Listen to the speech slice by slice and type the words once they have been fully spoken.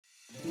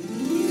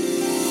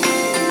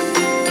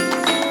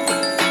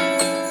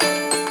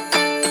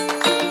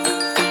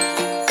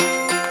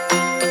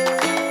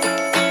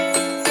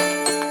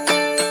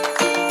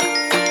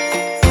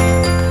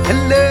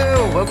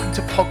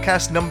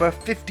podcast number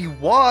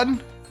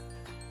 51.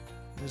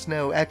 There's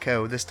no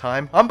echo this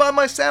time. I'm by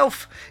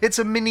myself. It's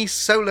a mini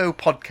solo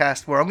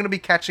podcast where I'm going to be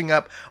catching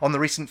up on the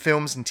recent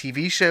films and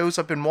TV shows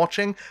I've been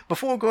watching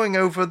before going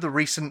over the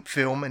recent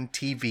film and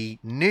TV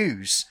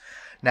news.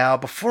 Now,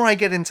 before I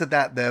get into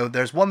that though,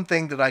 there's one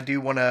thing that I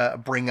do want to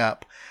bring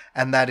up,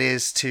 and that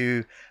is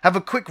to have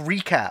a quick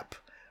recap,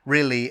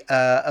 really,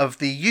 of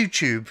the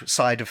YouTube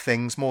side of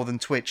things more than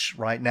Twitch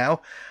right now,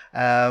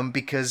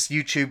 because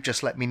YouTube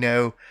just let me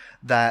know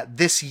that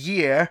this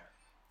year,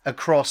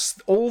 across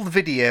all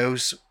the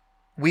videos,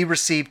 we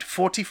received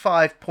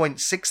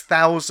 45.6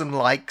 thousand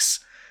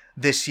likes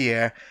this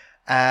year,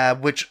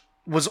 which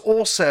was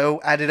also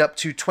added up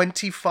to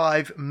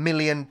 25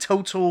 million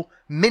total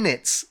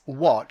minutes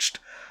watched.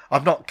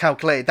 I've not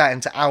calculated that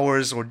into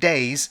hours or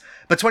days,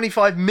 but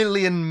 25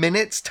 million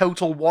minutes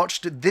total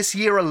watched this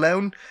year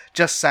alone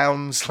just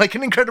sounds like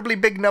an incredibly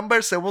big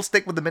number, so we'll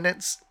stick with the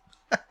minutes.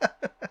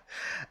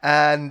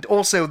 And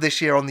also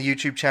this year on the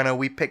YouTube channel,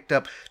 we picked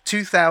up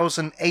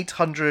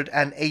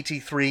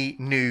 2,883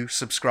 new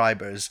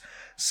subscribers.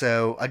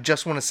 So I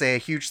just want to say a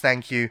huge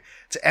thank you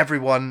to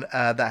everyone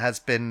that has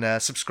been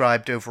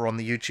subscribed over on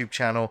the YouTube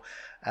channel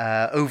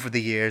over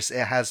the years.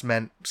 It has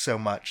meant so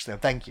much. So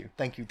thank you,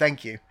 thank you,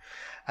 thank you.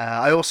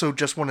 I also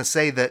just want to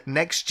say that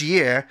next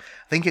year,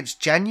 I think it's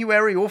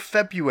January or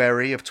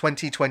February of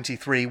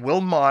 2023,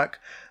 will mark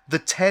the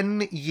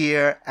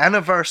 10-year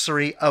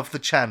anniversary of the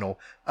channel,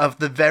 of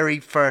the very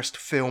first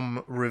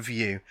film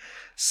review.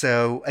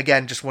 So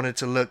again, just wanted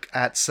to look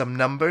at some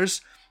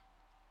numbers.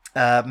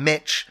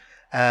 Mitch,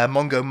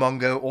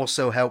 Mongo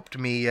also helped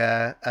me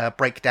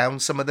break down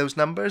some of those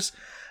numbers.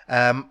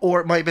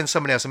 Or it might have been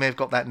somebody else. I may have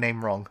got that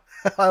name wrong.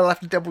 I'll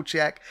have to double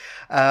check.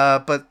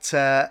 But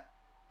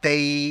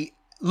they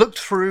looked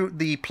through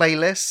the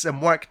playlists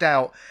and worked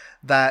out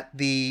that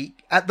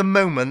at the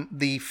moment,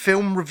 the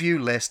film review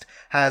list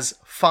has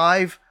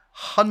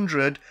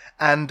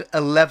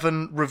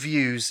 511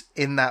 reviews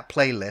in that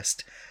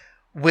playlist,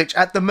 which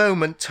at the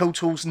moment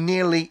totals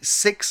nearly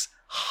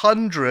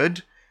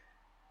 600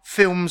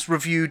 films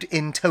reviewed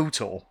in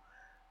total.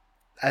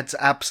 That's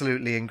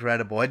absolutely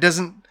incredible. It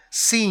doesn't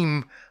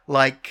seem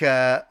like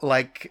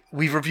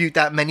we've reviewed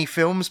that many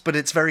films, but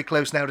it's very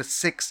close now to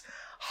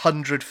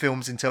 600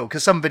 films in total,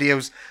 because some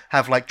videos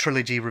have like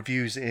trilogy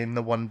reviews in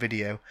the one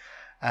video.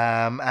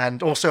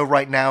 And also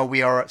right now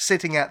we are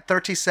sitting at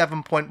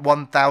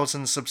 37.1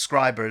 thousand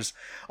subscribers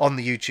on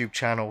the YouTube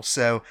channel.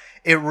 So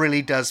it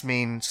really does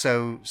mean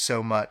so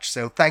much.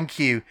 So thank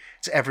you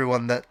to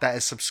everyone that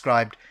is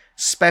subscribed.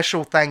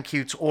 Special thank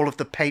you to all of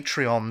the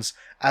Patreons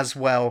as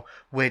well,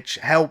 which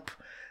help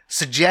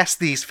suggest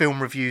these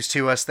film reviews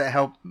to us, that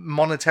help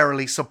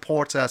monetarily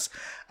support us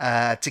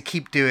to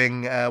keep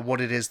doing what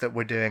it is that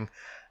we're doing.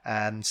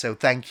 And so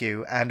thank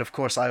you. And of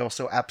course, I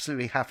also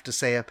absolutely have to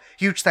say a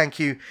huge thank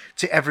you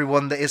to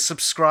everyone that is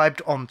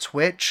subscribed on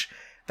Twitch.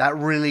 That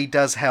really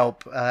does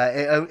help.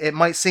 It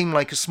might seem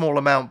like a small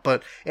amount,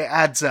 but it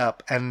adds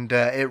up, and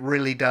it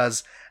really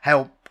does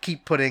help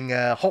keep putting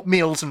hot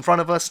meals in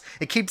front of us.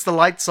 It keeps the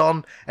lights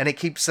on, and it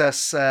keeps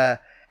us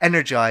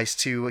energized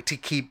to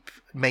keep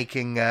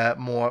making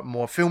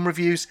more film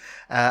reviews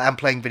and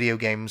playing video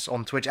games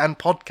on Twitch and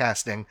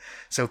podcasting.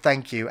 So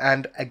thank you.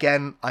 And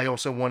again, I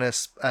also want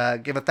to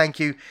give a thank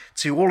you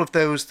to all of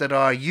those that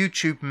are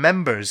YouTube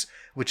members,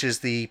 which is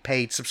the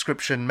paid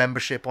subscription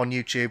membership on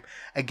YouTube.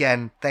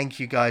 Again, thank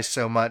you guys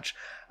so much.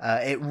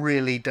 It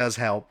really does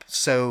help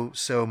so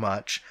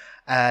much.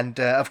 And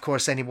of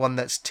course, anyone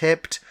that's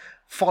tipped,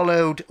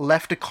 followed,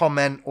 left a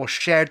comment, or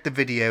shared the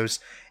videos.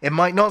 It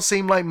might not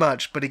seem like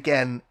much, but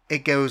again,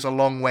 it goes a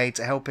long way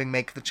to helping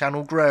make the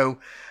channel grow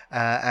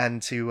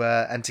and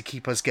to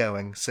keep us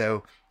going.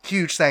 So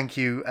huge thank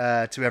you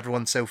to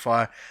everyone so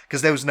far,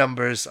 because those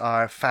numbers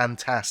are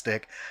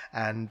fantastic.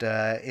 And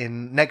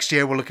in next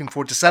year, we're looking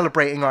forward to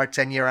celebrating our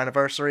 10-year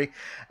anniversary,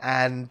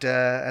 and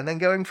then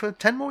going for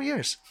 10 more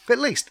years at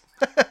least.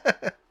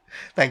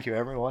 Thank you,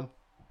 everyone.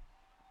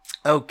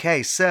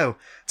 Okay, so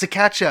to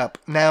catch up,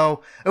 now,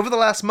 over the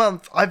last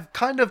month, I've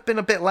kind of been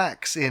a bit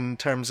lax in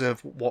terms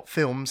of what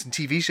films and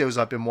TV shows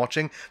I've been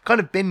watching. Kind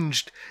of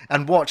binged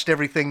and watched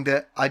everything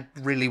that I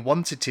really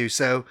wanted to,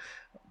 so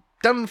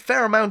done a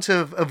fair amount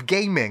of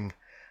gaming.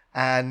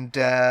 And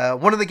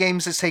one of the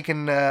games that's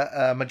taken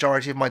a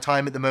majority of my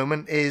time at the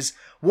moment is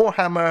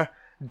Warhammer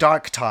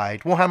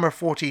Darktide, Warhammer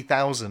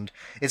 40,000.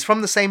 It's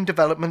from the same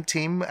development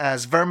team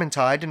as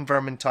Vermintide and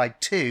Vermintide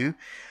 2,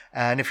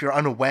 and if you're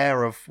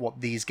unaware of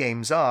what these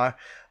games are,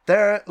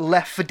 they're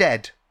Left 4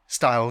 Dead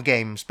style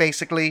games,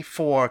 basically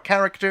for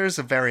characters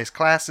of various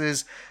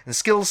classes and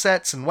skill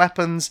sets and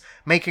weapons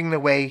making their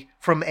way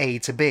from A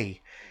to B.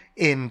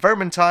 In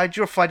Vermintide,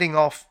 you're fighting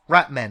off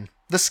Ratmen,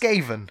 the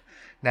Skaven.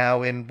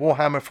 Now in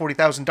Warhammer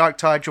 40,000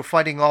 Darktide, you're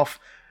fighting off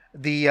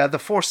the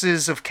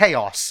forces of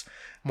chaos,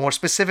 more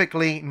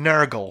specifically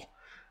Nurgle,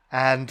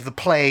 and the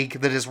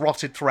plague that has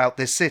rotted throughout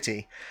this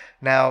city.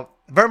 Now,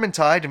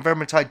 Vermintide and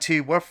Vermintide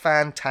 2 were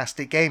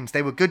fantastic games.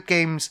 They were good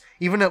games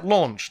even at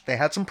launch. They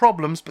had some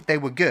problems, but they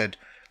were good.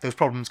 Those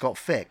problems got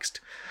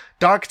fixed.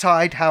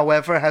 Darktide,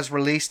 however, has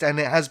released, and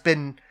it has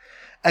been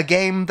a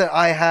game that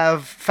I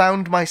have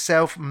found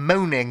myself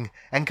moaning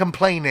and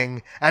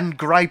complaining and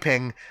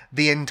griping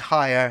the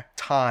entire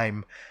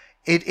time.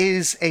 It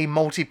is a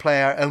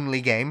multiplayer only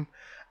game,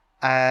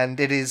 and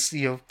it is,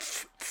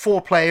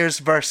 4 players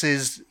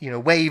versus,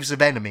 waves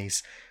of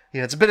enemies.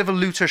 It's a bit of a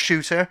looter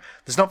shooter.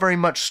 There's not very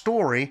much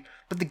story,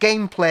 but the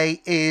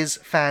gameplay is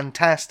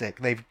fantastic.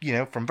 They've,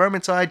 from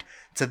Vermintide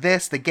to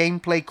this, the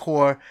gameplay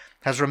core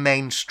has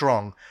remained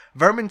strong.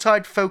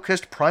 Vermintide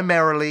focused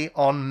primarily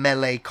on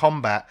melee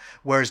combat,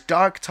 whereas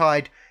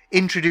Darktide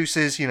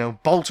introduces,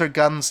 bolter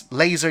guns,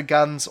 laser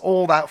guns,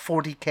 all that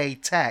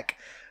 40k tech,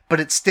 but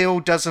it still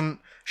doesn't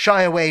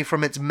shy away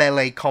from its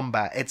melee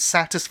combat. It's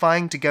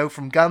satisfying to go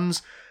from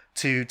guns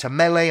to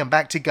melee and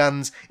back to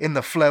guns in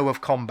the flow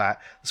of combat.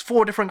 There's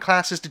 4 different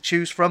classes to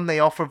choose from. They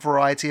offer a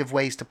variety of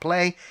ways to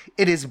play.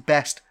 It is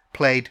best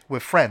played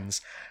with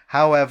friends.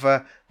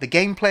 However, the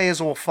gameplay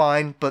is all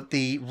fine, but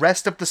the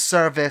rest of the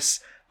service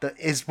that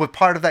is with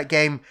part of that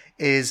game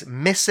is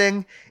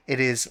missing. It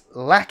is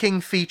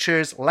lacking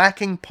features,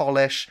 lacking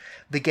polish.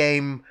 The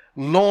game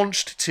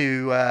launched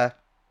to a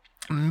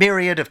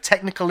myriad of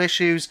technical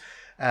issues.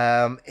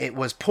 It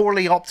was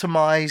poorly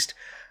optimized,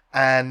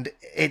 and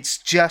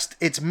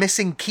it's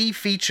missing key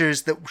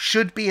features that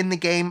should be in the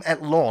game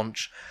at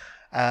launch.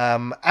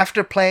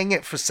 After playing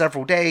it for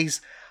several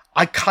days,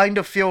 I kind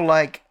of feel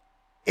like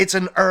it's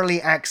an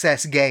early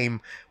access game.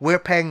 We're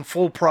paying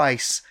full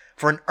price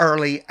for an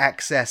early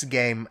access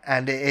game,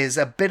 and it is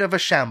a bit of a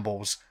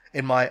shambles,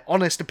 in my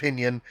honest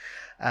opinion.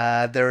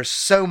 There is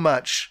so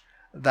much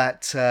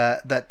that's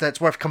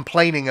worth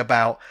complaining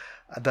about.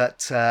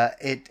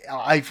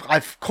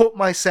 I've caught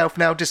myself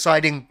now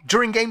deciding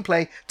during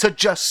gameplay to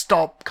just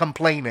stop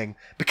complaining,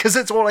 because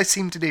it's all I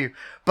seem to do.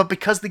 But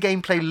because the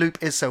gameplay loop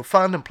is so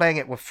fun and playing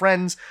it with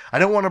friends, I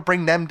don't want to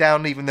bring them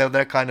down, even though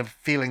they're kind of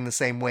feeling the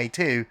same way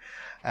too.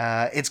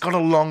 It's got a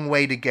long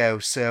way to go,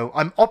 so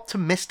I'm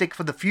optimistic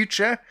for the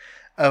future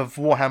of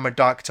Warhammer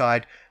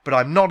Darktide, but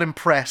I'm not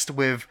impressed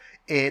with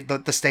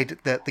the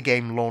state that the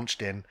game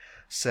launched in.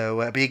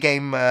 So it'll be a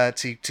game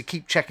to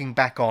keep checking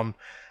back on.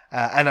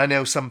 And I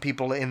know some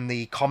people in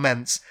the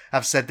comments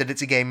have said that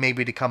it's a game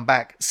maybe to come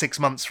back 6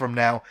 months from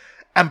now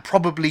and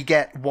probably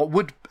get what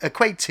would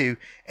equate to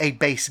a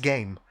base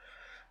game.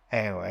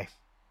 Anyway,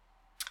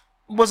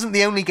 wasn't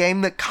the only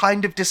game that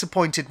kind of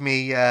disappointed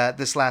me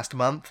this last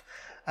month.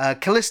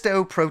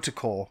 Callisto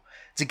Protocol.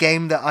 It's a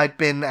game that I'd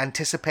been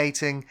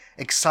anticipating,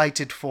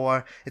 excited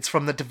for. It's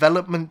from the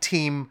development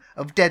team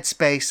of Dead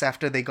Space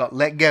after they got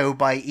let go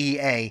by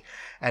EA,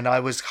 and I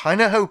was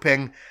kind of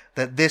hoping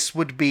that this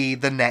would be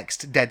the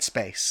next Dead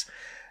Space.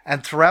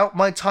 And throughout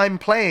my time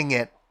playing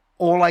it,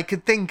 all I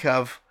could think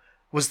of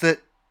was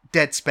that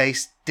Dead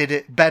Space did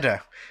it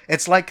better.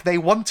 It's like they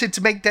wanted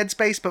to make Dead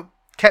Space, but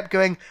kept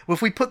going, well,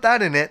 if we put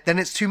that in it, then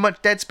it's too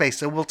much Dead Space,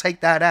 so we'll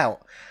take that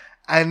out.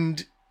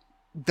 And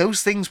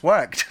those things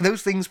worked.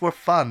 Those things were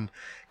fun.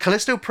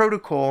 Callisto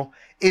Protocol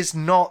is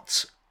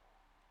not...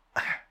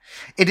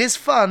 It is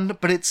fun,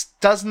 but it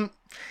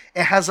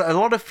has a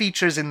lot of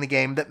features in the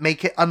game that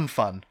make it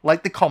unfun,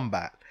 like the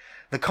combat.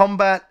 The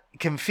combat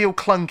can feel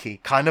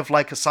clunky, kind of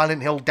like a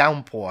Silent Hill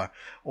Downpour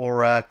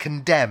or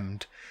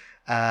Condemned.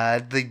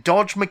 The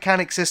dodge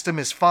mechanic system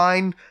is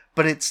fine,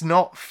 but it's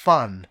not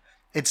fun.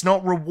 It's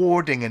not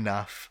rewarding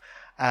enough.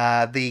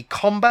 The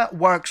combat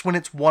works when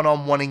it's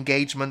one-on-one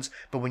engagements,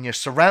 but when you're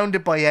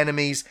surrounded by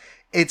enemies,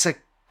 it's a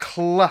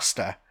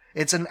cluster.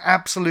 It's an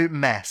absolute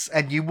mess,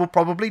 and you will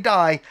probably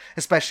die,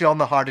 especially on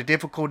the harder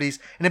difficulties,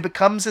 and it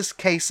becomes this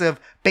case of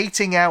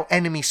baiting out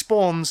enemy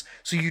spawns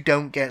so you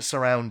don't get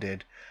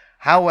surrounded.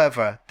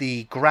 However,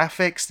 the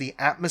graphics, the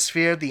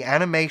atmosphere, the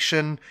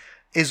animation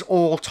is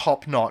all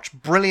top-notch.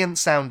 Brilliant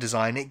sound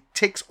design. It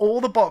ticks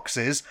all the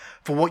boxes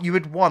for what you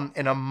would want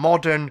in a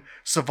modern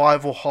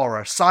survival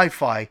horror,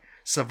 sci-fi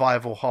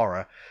survival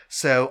horror.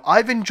 So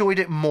I've enjoyed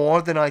it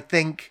more than I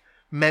think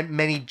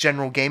many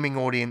general gaming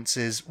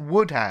audiences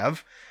would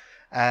have.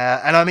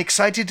 And I'm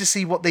excited to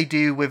see what they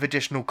do with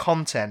additional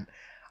content.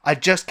 I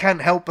just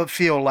can't help but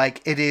feel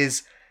like it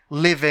is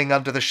living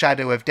under the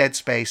shadow of Dead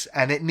Space,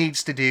 and it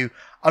needs to do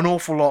an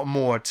awful lot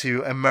more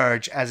to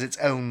emerge as its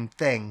own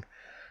thing.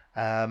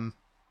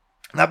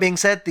 That being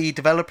said, the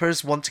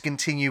developers want to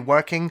continue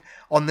working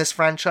on this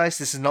franchise.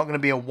 This is not going to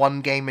be a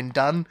one game and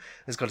done.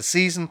 There's got a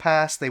season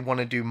pass. They want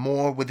to do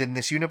more within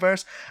this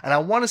universe, and I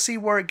want to see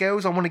where it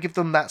goes. I want to give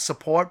them that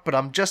support, but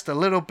I'm just a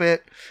little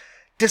bit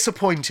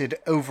disappointed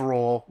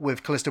overall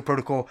with Callisto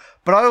Protocol.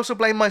 But I also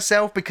blame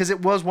myself because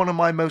it was one of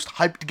my most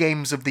hyped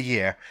games of the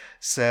year.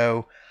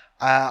 So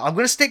I'm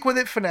going to stick with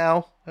it for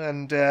now,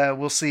 and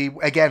we'll see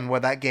again where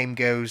that game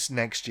goes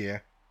next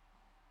year.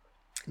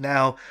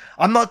 Now,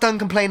 I'm not done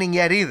complaining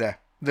yet either.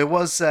 There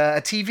was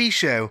a TV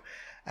show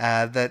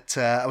that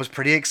I was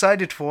pretty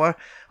excited for.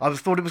 I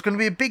thought it was going to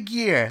be a big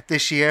year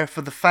this year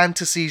for the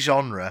fantasy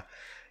genre.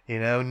 You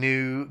know,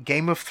 new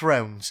Game of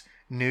Thrones,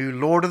 new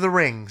Lord of the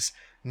Rings,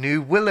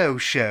 new Willow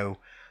show,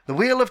 The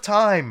Wheel of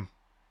Time.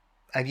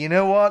 And you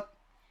know what?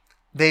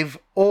 They've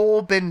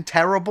all been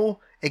terrible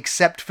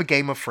except for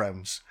Game of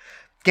Thrones.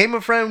 Game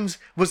of Thrones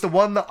was the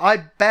one that I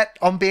bet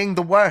on being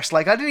the worst.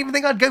 Like, I didn't even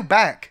think I'd go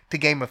back to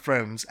Game of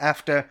Thrones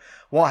after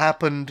what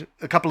happened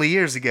a couple of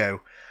years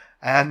ago.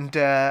 And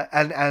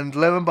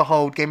lo and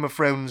behold, Game of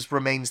Thrones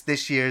remains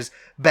this year's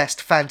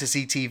best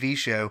fantasy TV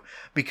show,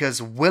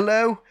 because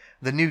Willow,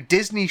 the new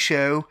Disney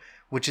show,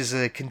 which is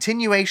a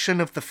continuation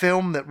of the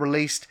film that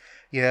released,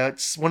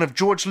 it's one of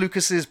George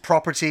Lucas's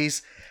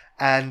properties,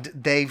 and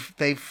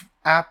they've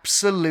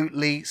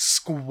absolutely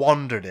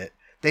squandered it.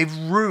 They've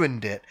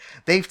ruined it.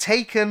 They've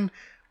taken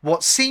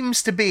what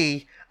seems to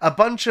be a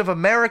bunch of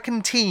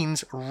American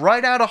teens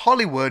right out of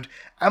Hollywood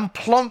and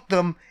plonked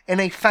them in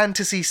a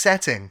fantasy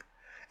setting.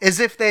 As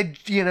if they're,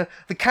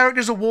 the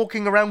characters are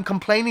walking around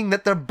complaining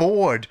that they're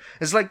bored.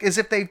 It's like as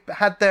if they've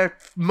had their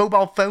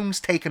mobile phones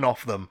taken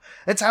off them.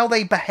 It's how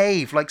they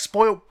behave, like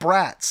spoiled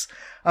brats.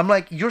 I'm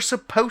like, you're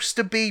supposed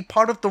to be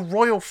part of the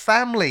royal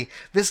family,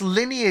 this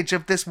lineage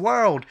of this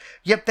world,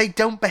 yet they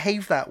don't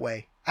behave that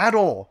way at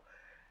all.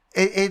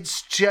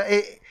 It's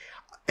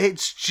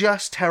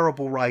just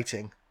terrible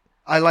writing.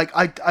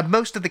 I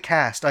most of the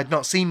cast I'd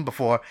not seen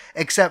before,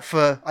 except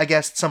for, I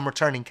guess, some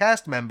returning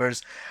cast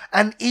members,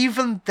 and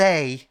even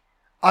they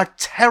are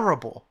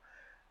terrible.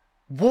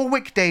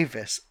 Warwick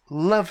Davis,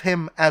 love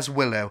him as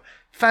Willow.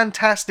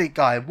 Fantastic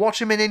guy.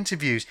 Watch him in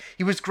interviews.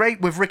 He was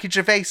great with Ricky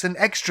Gervais and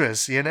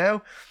Extras, He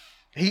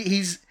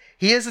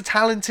is a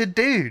talented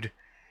dude.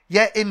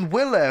 Yet in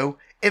Willow,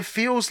 it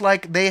feels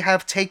like they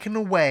have taken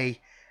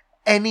away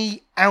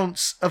any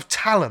ounce of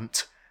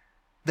talent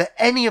that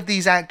any of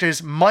these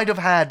actors might have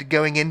had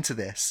going into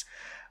this.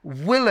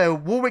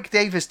 Warwick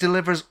Davis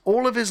delivers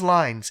all of his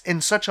lines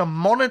in such a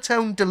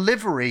monotone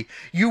delivery,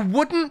 you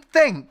wouldn't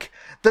think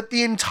that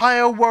the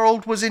entire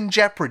world was in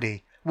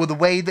jeopardy with the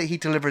way that he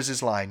delivers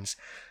his lines.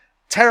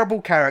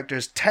 Terrible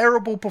characters,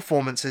 terrible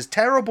performances,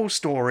 terrible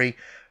story,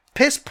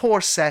 piss poor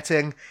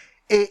setting.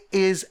 It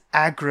is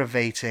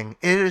aggravating.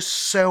 It is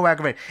so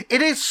aggravating.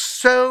 It is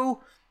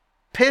so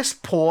piss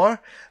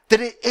poor that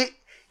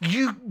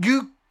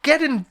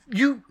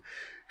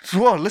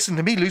listen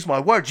to me lose my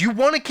words. You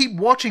want to keep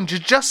watching to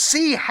just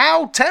see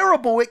how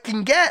terrible it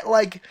can get.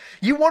 Like,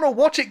 you want to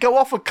watch it go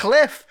off a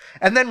cliff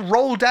and then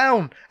roll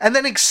down and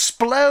then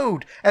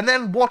explode and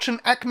then watch an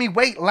Acme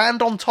weight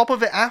land on top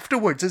of it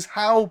afterwards, is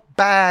how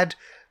bad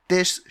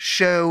this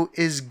show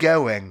is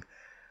going.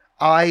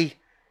 I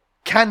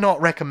cannot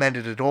recommend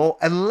it at all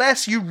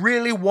unless you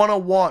really want to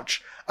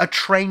watch a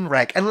train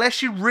wreck,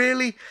 unless you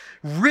really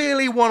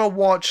want to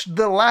watch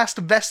the last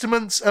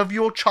vestments of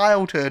your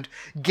childhood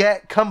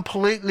get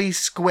completely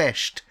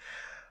squished.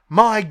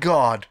 My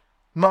God,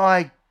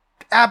 my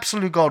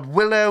absolute God,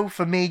 Willow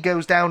for me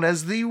goes down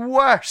as the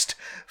worst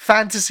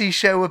fantasy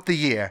show of the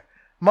year.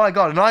 My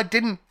God, and I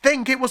didn't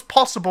think it was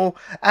possible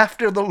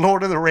after The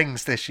Lord of the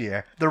Rings this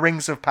year, The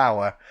Rings of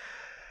Power.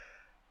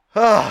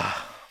 There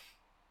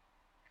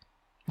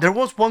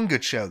was one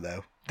good show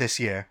though this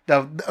year,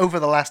 over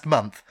the last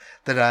month,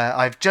 that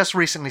I've just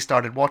recently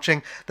started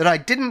watching, that I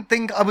didn't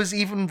think I was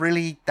even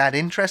really that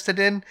interested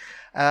in.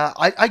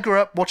 I grew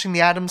up watching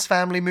the Addams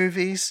Family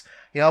movies.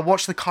 I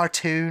watched the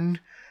cartoon.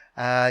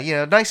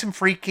 Nice and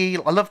freaky.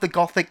 I love the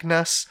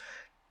gothicness.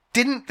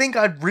 Didn't think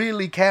I'd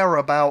really care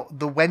about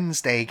the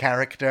Wednesday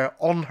character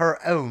on her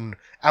own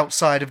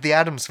outside of the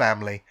Addams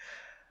Family.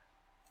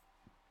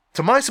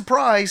 To my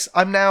surprise,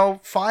 I'm now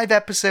 5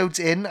 episodes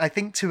in, I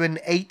think, to an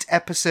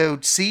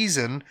 8-episode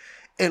season.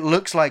 It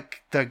looks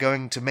like they're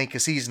going to make a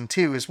season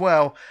 2 as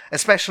well,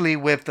 especially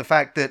with the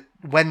fact that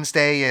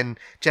Wednesday and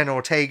Jenna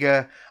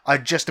Ortega are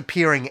just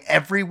appearing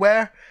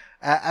everywhere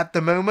at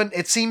the moment.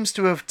 It seems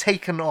to have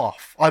taken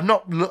off. I'm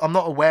not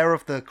aware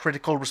of the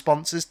critical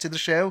responses to the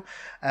show,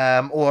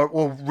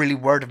 or really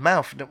word of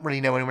mouth. I don't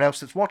really know anyone else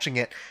that's watching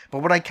it. But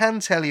what I can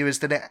tell you is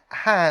that it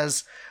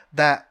has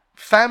that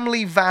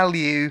family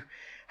value,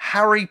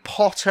 Harry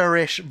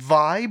Potter-ish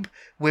vibe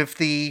with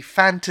the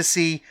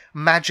fantasy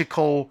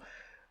magical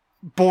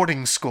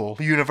boarding school,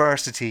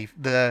 university,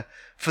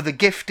 for the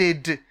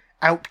gifted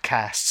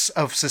outcasts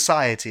of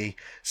society.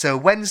 So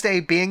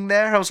Wednesday being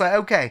there, I was like,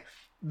 okay,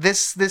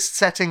 this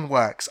setting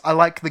works. I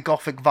like the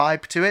gothic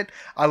vibe to it.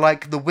 I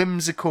like the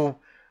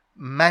whimsical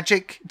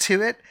magic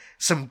to it.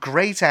 Some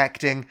great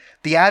acting.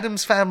 The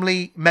Addams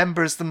Family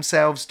members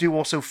themselves do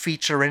also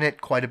feature in it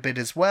quite a bit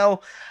as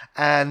well.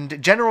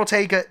 And Jenna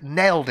Ortega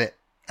nailed it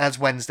as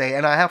Wednesday.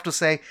 And I have to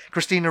say,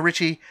 Christina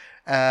Ricci,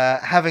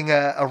 having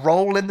a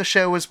role in the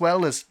show as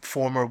well as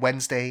former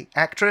Wednesday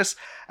actress,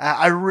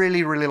 I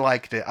really, really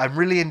liked it. I'm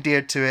really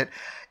endeared to it.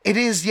 It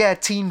is,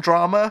 teen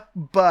drama,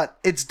 but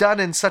it's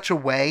done in such a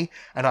way,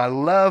 and I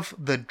love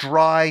the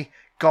dry,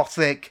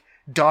 gothic,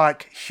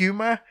 dark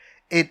humor.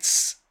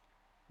 It's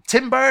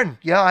Tim Burton.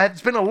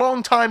 It's been a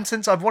long time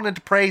since I've wanted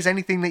to praise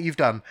anything that you've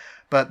done,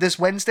 but this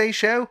Wednesday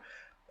show,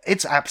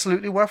 it's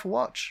absolutely worth a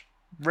watch.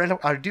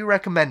 I do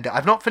recommend it.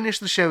 I've not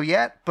finished the show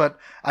yet, but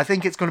I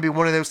think it's going to be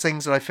one of those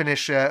things that I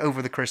finish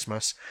over the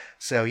Christmas.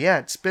 So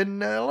it's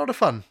been a lot of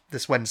fun,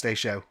 this Wednesday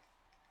show.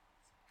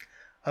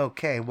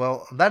 Okay,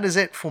 well, that is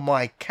it for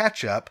my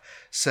catch up.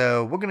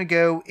 So we're going to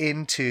go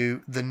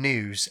into the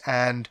news.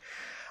 And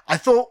I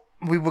thought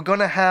we were going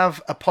to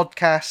have a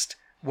podcast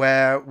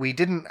where we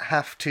didn't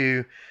have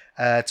to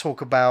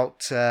talk about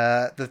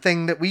the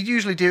thing that we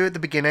usually do at the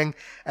beginning,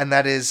 and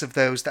that is of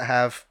those that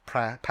have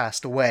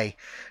passed away.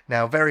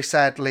 Now, very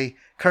sadly,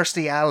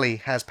 Kirstie Alley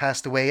has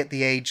passed away at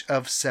the age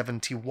of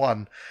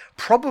 71.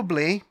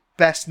 Probably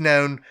best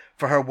known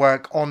for her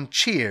work on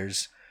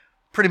Cheers.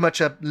 Pretty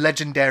much a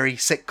legendary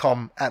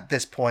sitcom at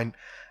this point.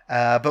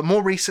 But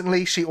more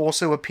recently, she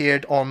also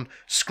appeared on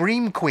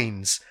Scream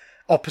Queens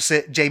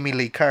opposite Jamie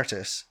Lee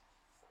Curtis.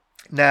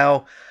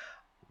 Now,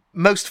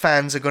 most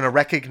fans are going to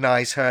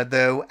recognize her,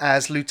 though,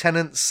 as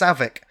Lieutenant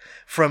Saavik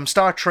from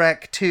Star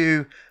Trek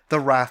II: The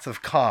Wrath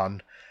of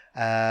Khan.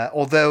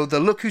 Although the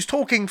Look Who's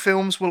Talking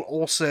films will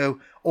also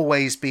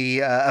always be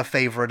a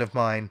favorite of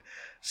mine.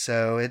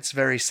 So it's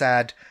very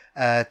sad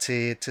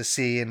to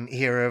see and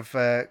hear of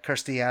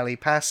Kirstie Alley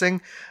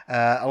passing.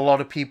 A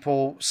lot of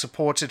people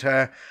supported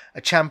her,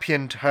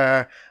 championed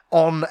her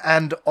on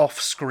and off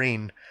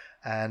screen,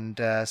 and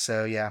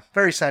so yeah,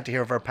 very sad to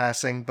hear of her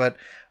passing. But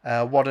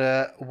what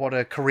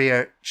a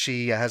career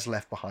she has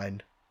left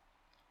behind.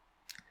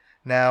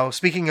 Now,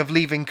 speaking of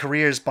leaving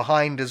careers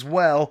behind as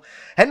well,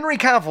 Henry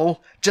Cavill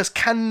just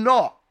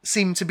cannot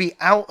seem to be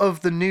out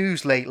of the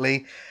news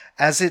lately,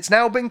 as it's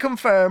now been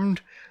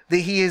confirmed that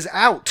he is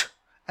out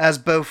as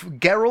both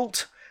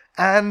Geralt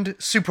and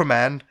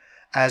Superman,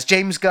 as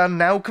James Gunn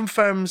now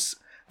confirms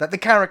that the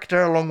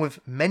character, along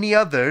with many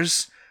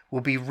others,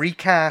 will be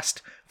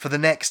recast for the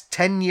next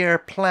 10-year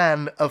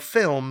plan of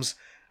films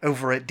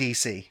over at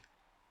DC.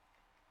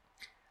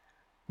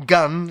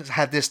 Gunn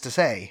had this to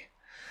say: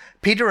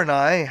 "Peter and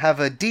I have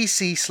a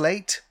DC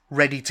slate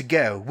ready to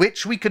go,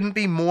 which we couldn't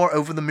be more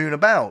over the moon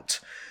about.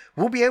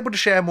 We'll be able to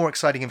share more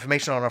exciting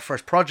information on our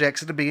first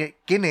projects at the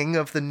beginning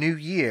of the new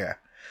year.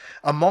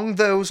 Among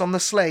those on the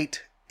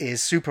slate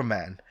is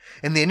Superman.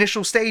 In the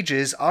initial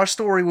stages, our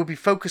story will be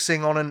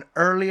focusing on an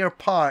earlier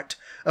part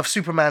of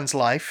Superman's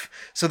life,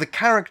 so the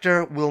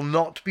character will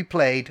not be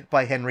played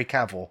by Henry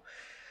Cavill.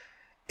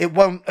 It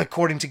won't,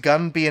 according to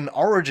Gunn, be an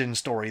origin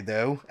story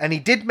though, and he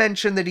did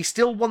mention that he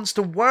still wants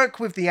to work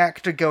with the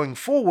actor going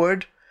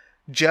forward,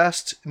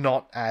 just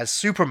not as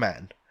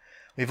Superman.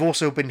 We've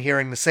also been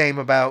hearing the same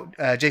about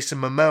Jason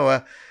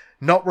Momoa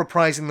not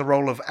reprising the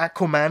role of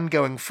Aquaman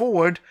going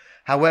forward.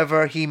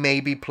 However, he may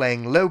be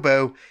playing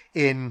Lobo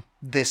in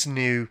this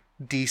new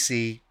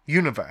DC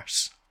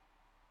universe."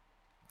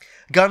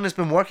 Gunn has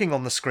been working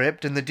on the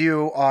script, and the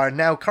duo are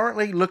now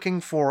currently looking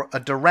for a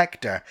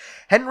director.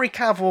 Henry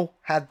Cavill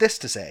had this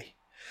to say: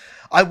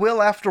 "I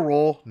will, after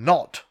all,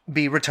 not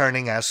be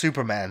returning as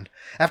Superman.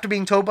 After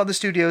being told by the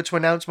studio to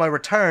announce my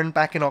return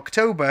back in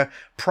October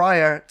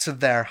prior to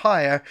their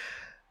hire,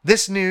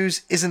 this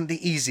news isn't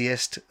the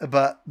easiest,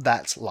 but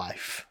that's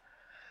life.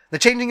 The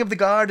changing of the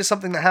guard is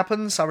something that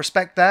happens. I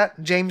respect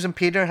that. James and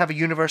Peter have a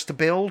universe to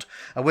build.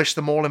 I wish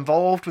them all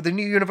involved with the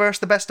new universe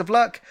the best of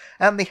luck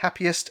and the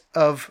happiest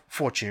of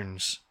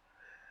fortunes."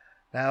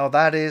 Now,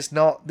 that is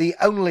not the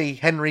only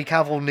Henry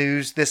Cavill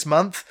news this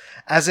month,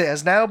 as it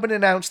has now been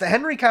announced that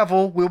Henry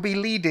Cavill will be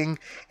leading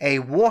a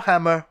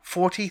Warhammer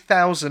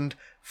 40,000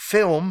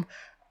 film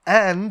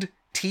and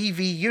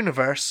TV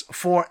universe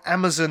for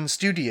Amazon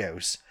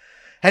Studios.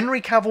 Henry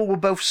Cavill will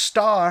both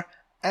star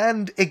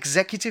and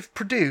executive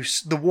produce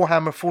the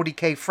Warhammer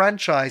 40k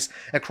franchise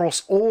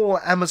across all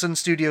Amazon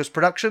Studios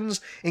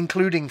productions,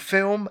 including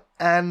film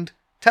and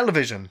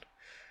television.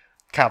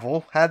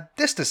 Cavill had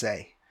this to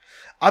say: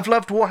 "I've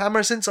loved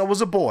Warhammer since I was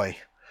a boy,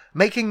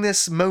 making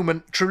this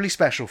moment truly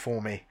special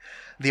for me.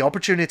 The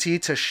opportunity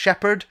to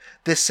shepherd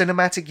this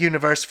cinematic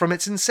universe from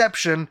its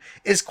inception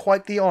is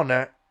quite the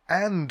honour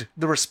and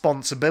the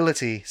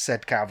responsibility,"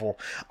 said Cavill.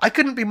 "I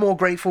couldn't be more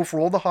grateful for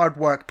all the hard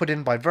work put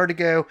in by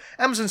Vertigo,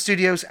 Amazon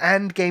Studios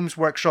and Games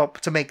Workshop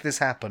to make this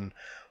happen.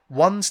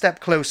 One step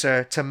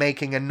closer to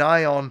making a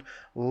nigh-on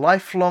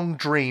lifelong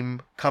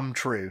dream come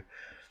true."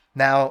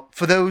 Now,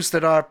 for those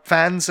that are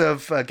fans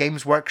of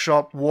Games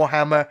Workshop,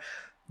 Warhammer,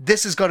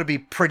 this has got to be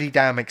pretty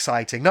damn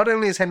exciting. Not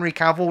only is Henry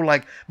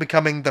Cavill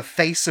becoming the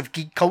face of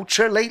geek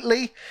culture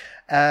lately,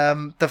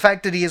 the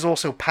fact that he is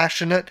also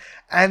passionate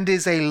and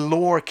is a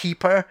lore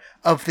keeper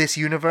of this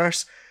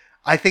universe,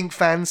 I think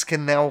fans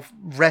can now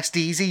rest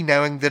easy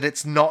knowing that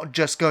it's not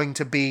just going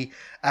to be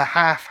a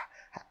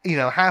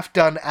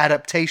half-done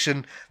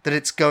adaptation, that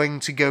it's going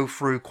to go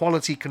through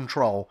quality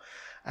control.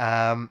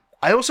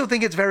 I also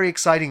think it's very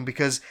exciting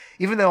because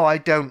even though I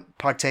don't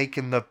partake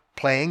in the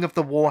playing of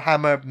the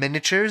Warhammer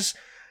miniatures,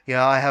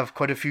 I have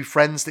quite a few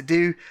friends that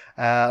do.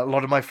 A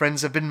lot of my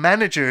friends have been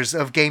managers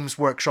of Games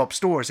Workshop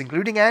stores,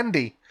 including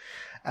Andy.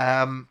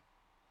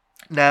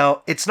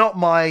 Now, it's not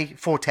my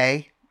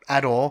forte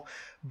at all,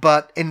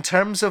 but in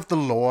terms of the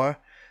lore,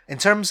 in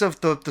terms of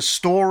the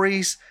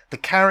stories, the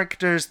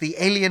characters, the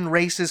alien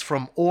races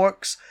from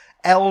orcs,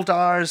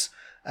 Eldars,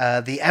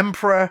 the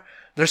Emperor,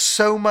 there's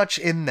so much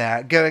in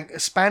there,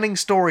 spanning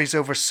stories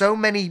over so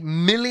many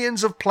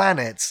millions of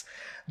planets,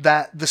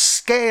 that the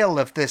scale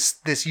of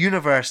this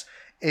universe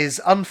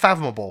is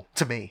unfathomable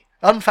to me.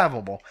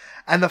 Unfathomable.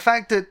 And the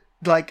fact that,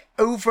 like,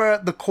 over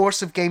the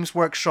course of Games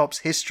Workshop's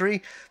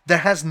history, there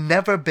has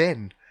never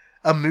been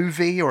a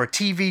movie or a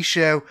TV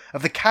show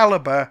of the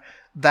caliber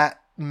that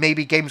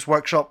maybe Games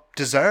Workshop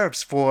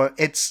deserves for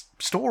its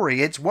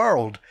story, its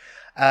world,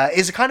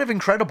 is kind of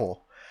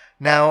incredible.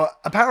 Now,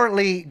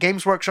 apparently,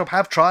 Games Workshop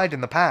have tried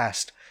in the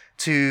past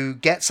to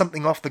get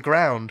something off the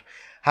ground.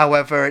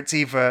 However, it's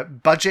either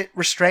budget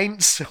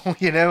restraints,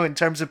 in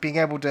terms of being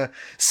able to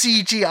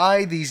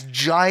CGI these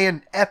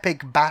giant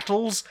epic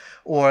battles,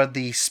 or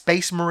the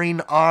Space Marine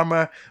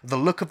armor, the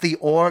look of the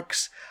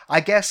orcs.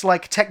 I guess,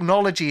 like,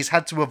 technologies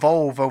had to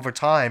evolve over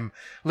time,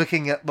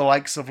 looking at the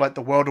likes of, like,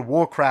 the World of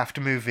Warcraft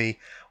movie,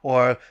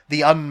 or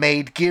the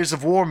unmade Gears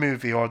of War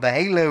movie, or the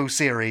Halo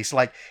series.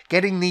 Like,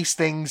 getting these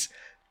things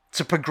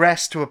to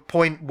progress to a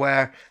point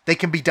where they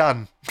can be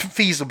done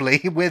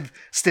feasibly with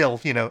still,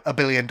 $1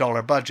 billion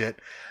budget.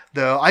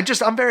 Though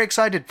I'm very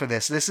excited for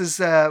this. This is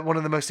one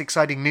of the most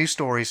exciting news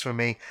stories for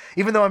me.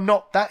 Even though I'm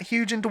not that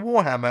huge into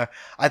Warhammer,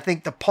 I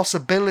think the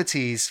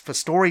possibilities for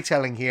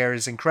storytelling here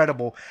is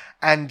incredible.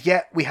 And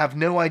yet we have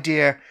no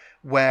idea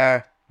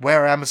where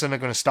Amazon are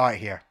going to start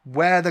here,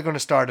 where they're going to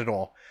start at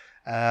all.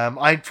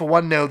 I, for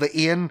one, know that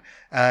Ian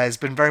has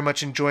been very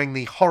much enjoying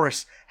the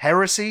Horus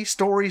Heresy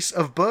stories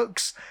of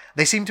books.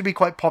 They seem to be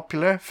quite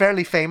popular,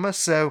 fairly famous,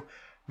 so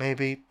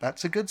maybe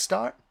that's a good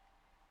start.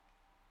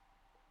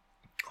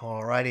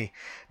 Alrighty.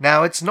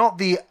 Now, it's not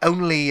the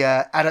only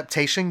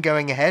adaptation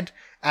going ahead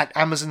at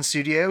Amazon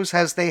Studios,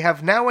 as they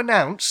have now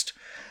announced,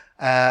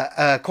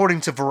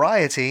 according to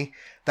Variety,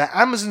 that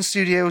Amazon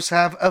Studios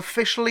have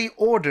officially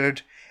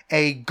ordered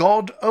a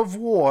God of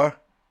War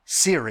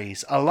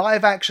series, a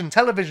live-action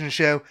television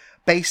show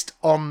based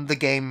on the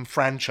game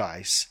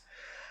franchise.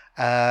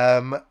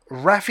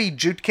 Rafi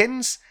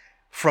Judkins,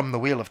 from The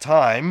Wheel of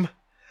Time,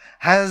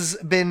 has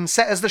been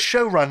set as the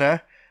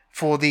showrunner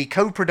for the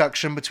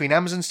co-production between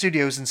Amazon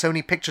Studios and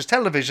Sony Pictures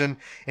Television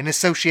in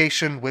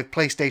association with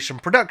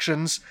PlayStation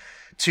Productions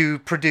to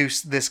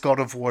produce this God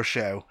of War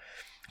show.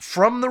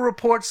 From the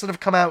reports that have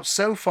come out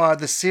so far,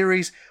 the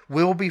series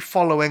will be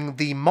following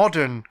the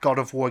modern God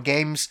of War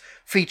games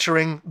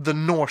featuring the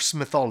Norse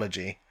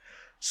mythology.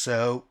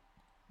 So,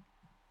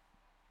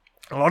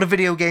 a lot of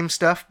video game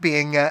stuff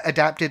being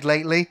adapted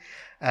lately.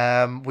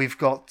 We've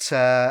got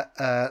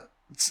a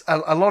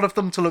lot of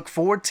them to look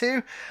forward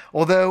to.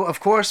 Although, of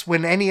course,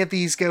 when any of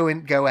these go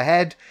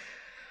ahead,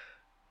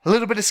 a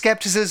little bit of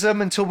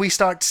skepticism until we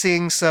start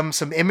seeing some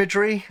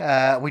imagery.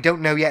 We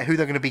don't know yet who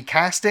they're going to be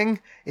casting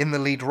in the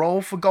lead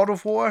role for God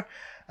of War.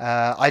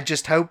 I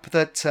just hope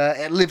that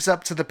it lives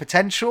up to the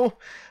potential,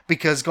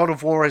 because God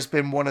of War has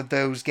been one of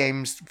those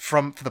games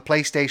for the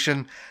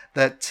PlayStation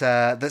that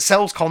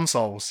sells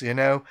consoles.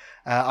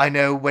 I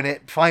know when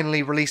it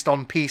finally released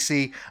on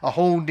PC, a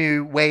whole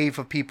new wave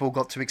of people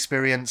got to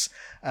experience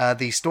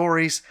these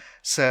stories.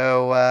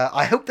 So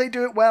I hope they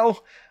do it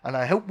well, and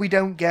I hope we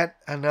don't get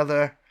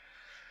another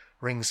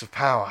Rings of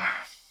Power.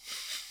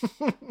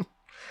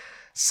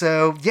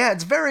 So yeah,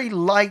 it's very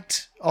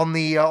light on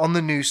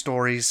the news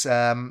stories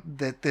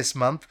this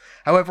month.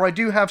 However, I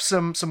do have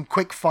some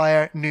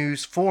quick-fire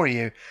news for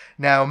you.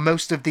 Now,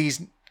 most of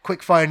these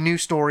quick-fire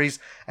news stories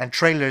and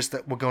trailers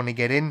that we're going to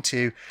get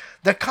into,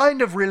 they're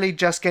kind of really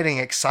just getting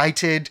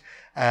excited,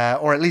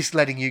 or at least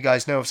letting you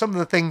guys know of some of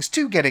the things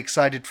to get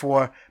excited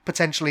for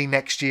potentially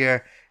next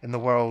year in the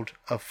world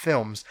of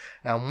films.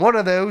 Now, one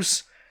of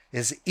those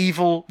is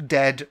Evil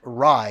Dead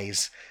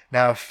Rise.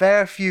 Now, a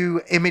fair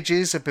few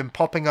images have been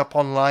popping up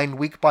online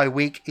week by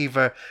week,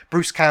 either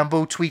Bruce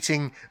Campbell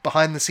tweeting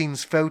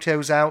behind-the-scenes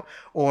photos out,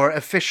 or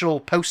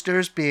official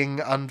posters being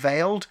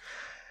unveiled.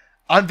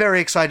 I'm very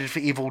excited for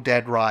Evil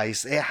Dead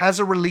Rise. It has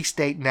a release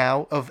date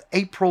now of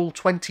April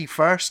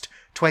 21st,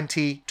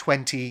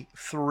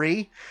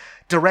 2023.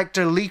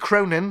 Director Lee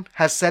Cronin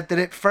has said that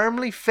it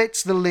firmly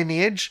fits the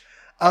lineage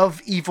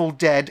of Evil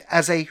Dead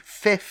as a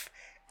fifth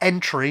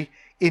entry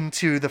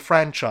into the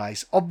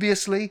franchise.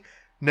 Obviously,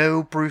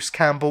 no Bruce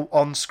Campbell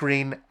on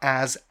screen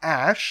as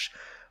Ash,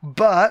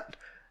 but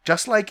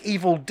just like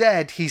Evil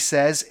Dead, he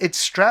says, it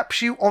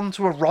straps you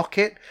onto a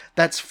rocket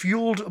that's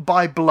fueled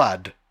by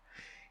blood.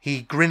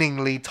 He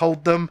grinningly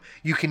told them,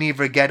 you can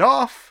either get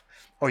off,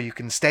 or you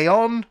can stay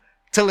on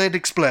till it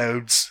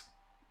explodes.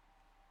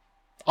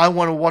 I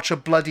want to watch a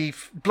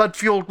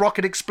blood-fueled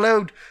rocket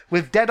explode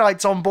with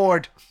Deadites on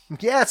board.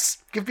 Yes,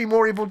 give me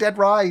more Evil Dead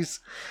Rise.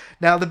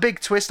 Now, the big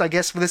twist, I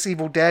guess, for this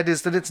Evil Dead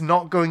is that it's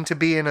not going to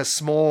be in a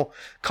small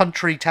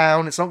country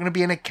town. It's not going to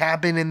be in a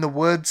cabin in the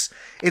woods.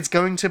 It's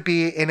going to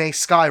be in a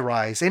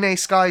skyrise, in a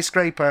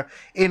skyscraper,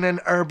 in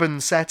an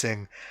urban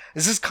setting.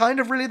 This is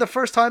kind of really the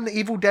first time that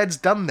Evil Dead's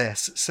done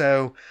this,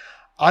 so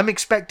I'm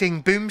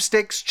expecting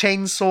boomsticks,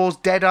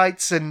 chainsaws,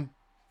 Deadites, and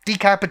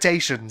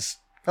decapitations.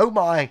 Oh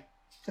my.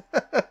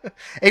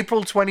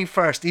 April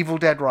 21st, Evil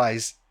Dead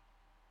Rise.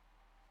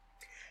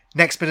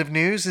 Next bit of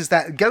news is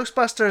that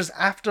Ghostbusters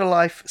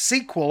Afterlife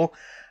sequel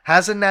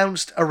has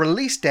announced a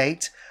release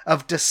date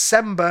of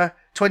December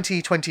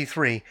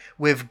 2023,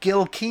 with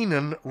Gil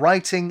Kenan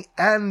writing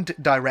and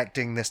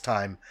directing this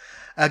time.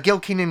 Gil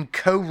Kenan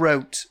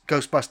co-wrote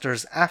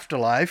Ghostbusters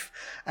Afterlife,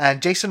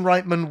 and Jason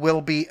Reitman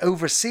will be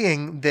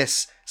overseeing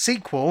this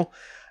sequel,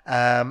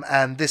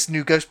 and this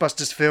new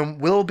Ghostbusters film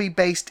will be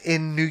based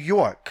in New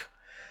York.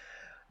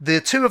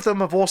 The two of them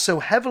have also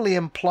heavily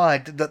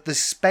implied that the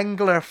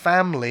Spengler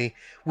family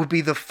would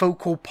be the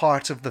focal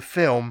part of the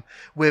film,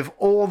 with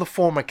all the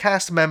former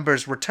cast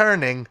members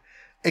returning,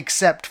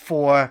 except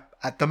for,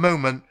 at the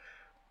moment,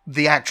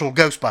 the actual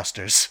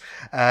Ghostbusters.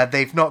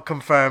 They've not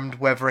confirmed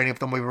whether any of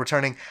them will be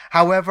returning.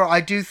 However, I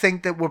do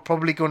think that we're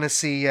probably going to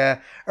see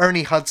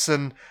Ernie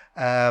Hudson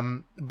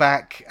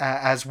back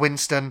as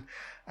Winston,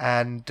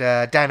 and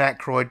Dan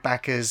Aykroyd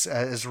back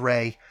as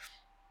Ray.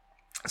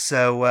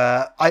 So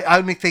I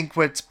only think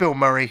it's Bill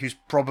Murray who's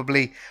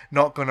probably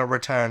not going to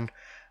return.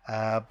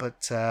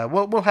 But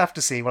we'll have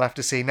to see. We'll have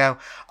to see. Now,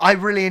 I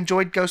really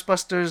enjoyed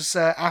Ghostbusters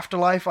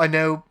Afterlife. I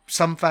know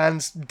some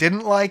fans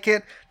didn't like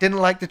it, didn't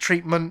like the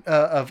treatment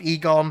of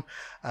Egon,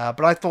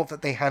 but I thought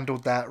that they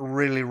handled that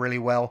really, really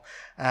well.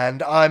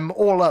 And I'm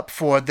all up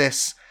for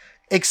this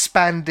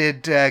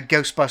expanded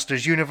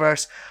Ghostbusters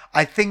universe.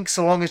 I think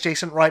so long as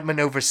Jason Reitman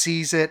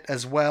oversees it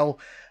as well.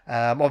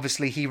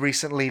 Obviously, he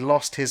recently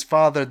lost his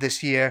father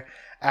this year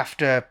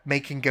after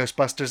making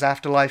Ghostbusters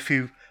Afterlife,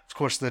 who, of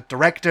course, the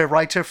director,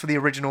 writer for the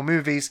original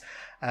movies.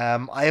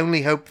 I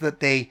only hope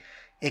that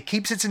it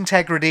keeps its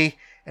integrity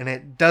and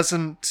it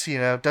doesn't,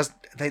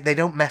 they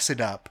don't mess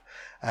it up.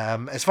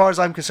 As far as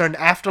I'm concerned,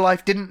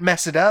 Afterlife didn't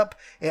mess it up.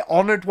 It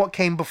honored what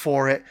came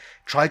before it,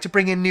 tried to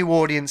bring in new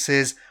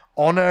audiences,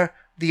 honor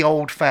the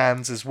old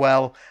fans as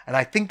well, and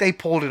I think they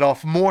pulled it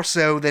off more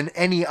so than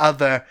any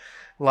other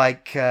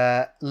late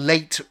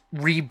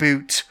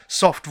reboot,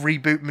 soft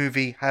reboot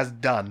movie has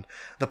done.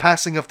 The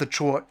passing of the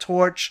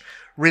torch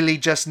really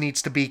just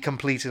needs to be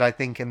completed, I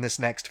think, in this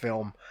next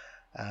film.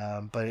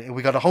 But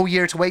we got a whole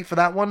year to wait for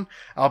that one.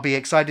 I'll be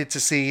excited to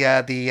see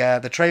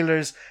the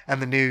trailers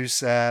and the news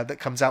that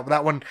comes out with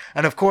that one.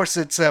 And of course,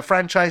 it's a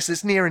franchise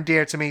that's near and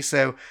dear to me,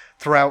 so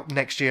throughout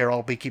next year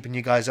I'll be keeping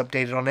you guys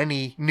updated on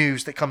any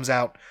news that comes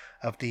out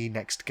of the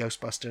next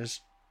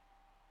Ghostbusters.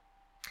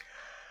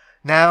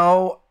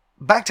 Now,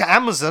 back to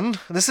Amazon.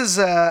 This is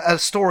a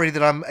story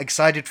that I'm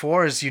excited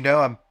for. As you know,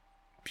 I'm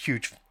a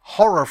huge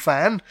horror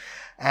fan.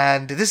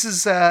 And this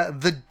is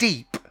The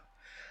Deep.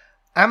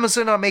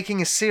 Amazon are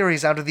making a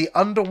series out of the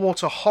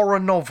underwater horror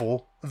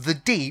novel, The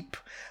Deep,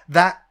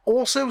 that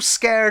also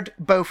scared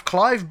both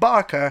Clive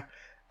Barker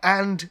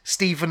and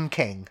Stephen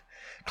King.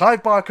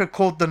 Clive Barker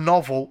called the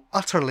novel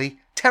utterly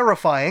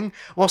terrifying,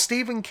 while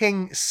Stephen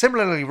King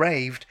similarly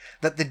raved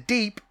that The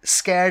Deep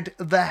scared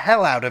the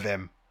hell out of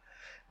him.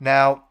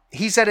 Now,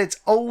 he said it's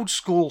old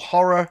school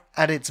horror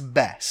at its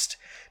best.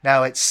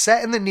 Now, it's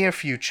set in the near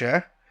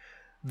future.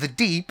 The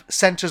Deep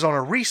centers on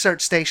a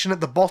research station at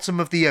the bottom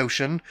of the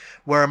ocean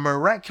where a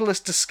miraculous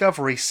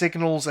discovery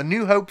signals a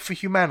new hope for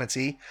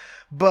humanity,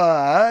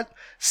 but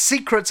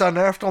secrets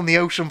unearthed on the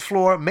ocean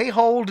floor may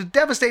hold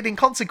devastating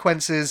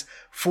consequences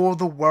for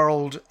the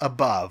world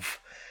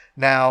above.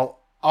 Now,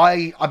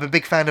 I'm a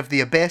big fan of The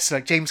Abyss,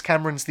 like James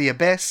Cameron's The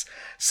Abyss,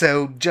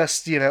 so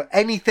just,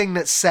 anything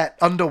that's set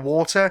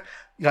underwater,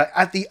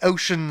 at the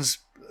ocean's,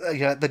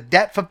 the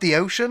depth of the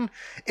ocean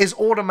is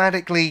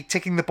automatically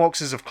ticking the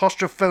boxes of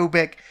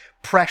claustrophobic,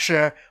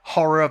 pressure,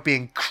 horror,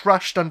 being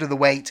crushed under the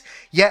weight,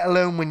 yet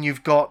alone when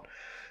you've got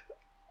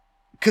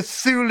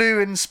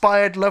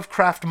Cthulhu-inspired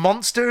Lovecraft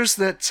monsters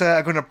that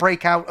are going to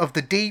break out of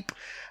the deep,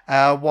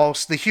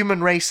 whilst the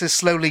human race is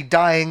slowly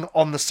dying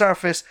on the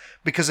surface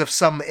because of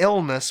some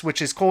illness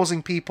which is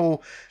causing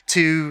people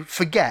to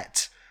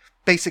forget.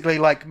 Basically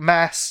like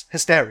mass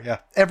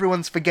hysteria.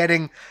 Everyone's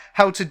forgetting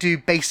how to do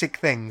basic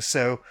things.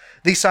 So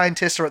these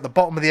scientists are at the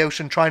bottom of the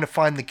ocean trying to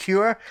find the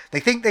cure. They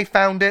think they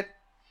found it,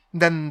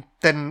 then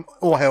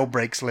all hell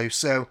breaks loose.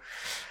 So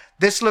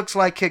this looks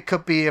like it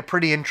could be a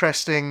pretty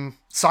interesting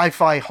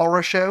sci-fi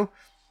horror show.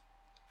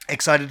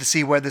 Excited to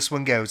see where this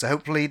one goes.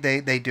 Hopefully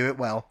they do it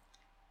well.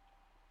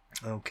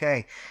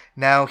 Okay,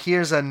 now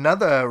here's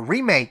another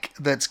remake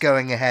that's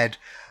going ahead.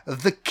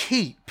 The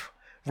Keep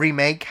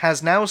remake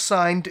has now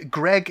signed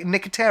Greg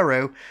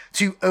Nicotero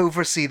to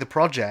oversee the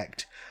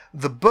project.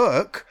 The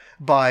book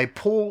by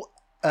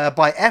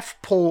F.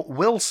 Paul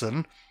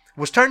Wilson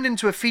was turned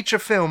into a feature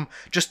film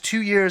just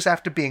 2 years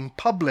after being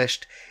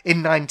published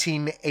in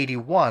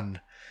 1981.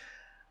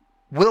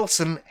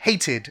 Wilson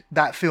hated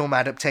that film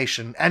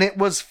adaptation, and it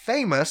was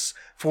famous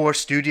for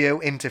studio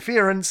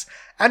interference,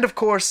 and of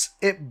course,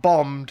 it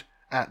bombed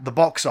at the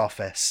box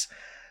office.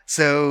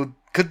 So,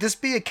 could this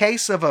be a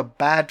case of a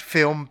bad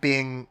film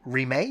being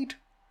remade?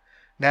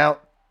 Now,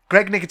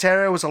 Greg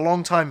Nicotero was a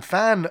longtime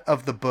fan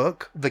of the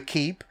book, The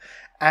Keep,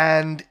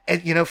 and,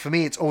 for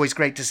me, it's always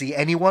great to see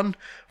anyone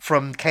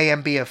from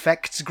KMB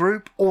Effects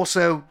Group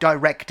also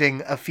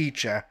directing a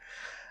feature.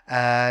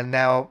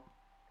 Now,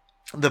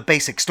 the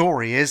basic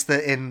story is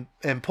that in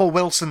Paul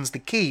Wilson's The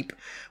Keep,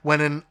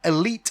 when an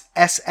elite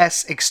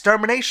SS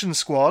extermination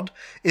squad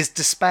is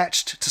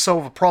dispatched to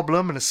solve a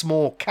problem in a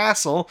small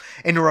castle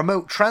in a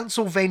remote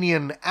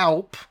Transylvanian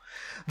Alp,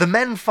 the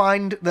men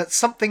find that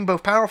something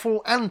both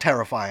powerful and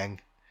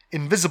terrifying,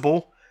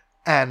 invisible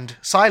and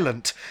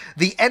silent.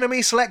 The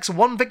enemy selects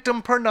one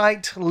victim per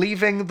night,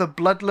 leaving the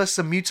bloodless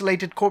and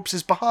mutilated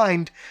corpses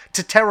behind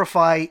to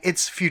terrify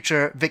its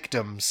future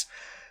victims.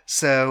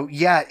 So,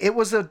 yeah, it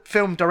was a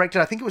film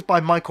directed, I think it was by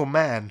Michael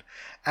Mann,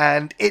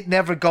 and it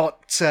never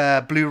got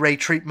Blu-ray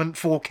treatment,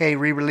 4K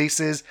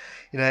re-releases.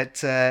 You know,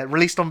 it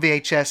released on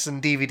VHS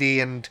and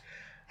DVD and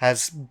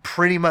has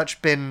pretty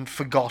much been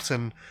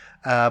forgotten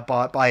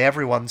by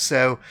everyone.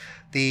 So,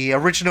 the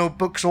original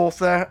book's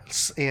author,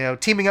 you know,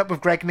 teaming up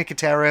with Greg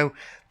Nicotero,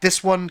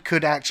 this one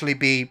could actually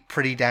be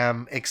pretty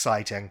damn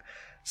exciting.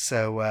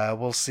 So,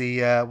 we'll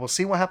see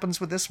what happens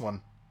with this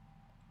one.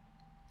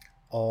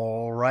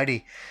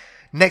 Alrighty.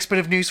 Next bit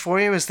of news for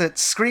you is that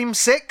Scream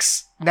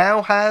 6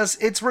 now has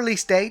its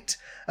release date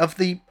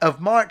of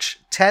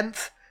March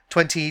 10th,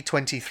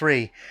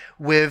 2023,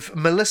 with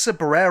Melissa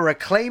Barrera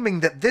claiming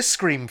that this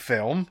Scream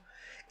film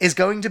is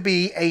going to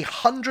be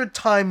 100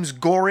 times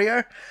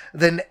gorier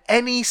than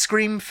any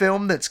Scream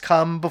film that's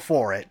come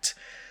before it.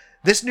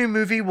 This new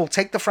movie will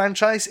take the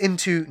franchise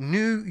into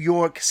New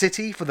York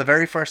City for the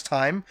very first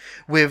time,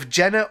 with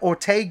Jenna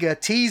Ortega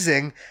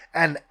teasing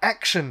an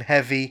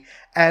action-heavy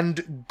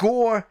and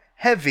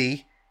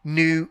gore-heavy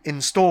new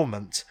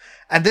installment.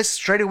 And this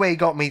straight away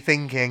got me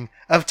thinking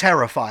of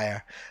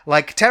Terrifier.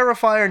 Like,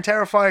 Terrifier and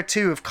Terrifier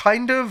 2 have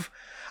kind of,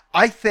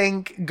 I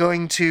think,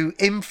 going to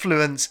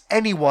influence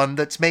anyone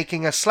that's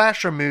making a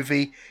slasher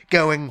movie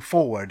going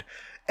forward.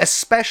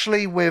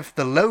 Especially with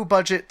the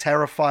low-budget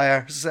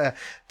Terrifiers.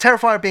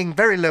 Terrifier being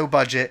very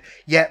low-budget,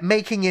 yet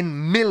making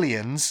in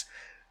millions,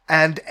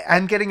 and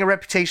getting a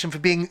reputation for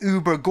being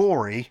uber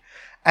gory.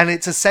 And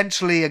it's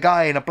essentially a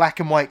guy in a black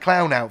and white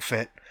clown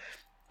outfit.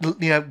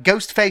 You know,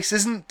 Ghostface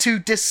isn't too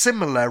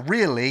dissimilar,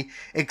 really,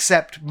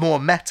 except more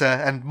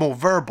meta and more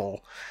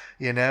verbal,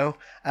 you know?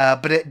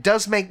 But it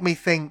does make me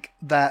think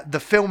that the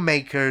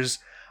filmmakers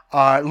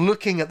are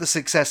looking at the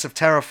success of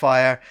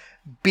Terrifier,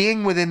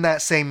 being within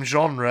that same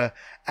genre,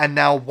 and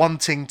now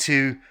wanting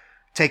to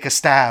take a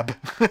stab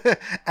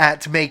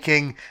at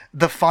making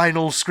the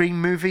final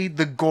Scream movie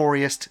the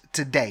goriest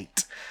to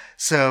date.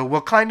 So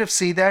we'll kind of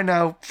see there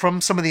now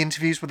from some of the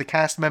interviews with the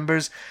cast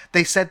members,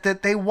 they said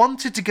that they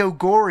wanted to go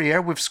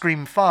gorier with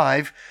Scream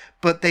 5,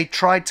 but they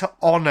tried to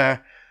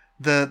honour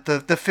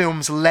the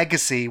film's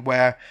legacy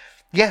where,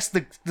 yes,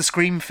 the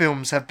Scream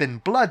films have been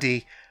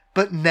bloody,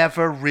 but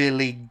never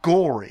really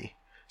gory.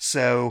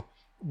 So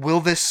will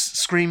this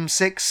Scream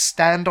 6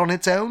 stand on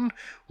its own?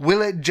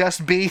 Will it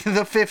just be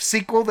the fifth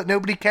sequel that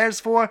nobody cares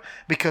for?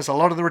 Because a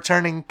lot of the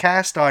returning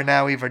cast are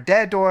now either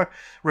dead or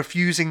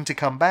refusing to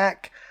come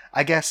back.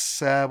 I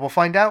guess we'll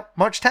find out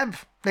March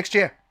 10th next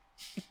year.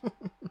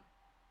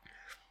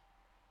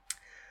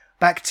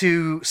 Back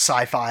to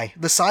Sci-Fi.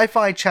 The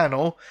Sci-Fi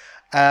Channel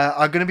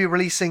are going to be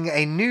releasing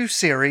a new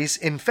series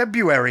in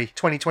February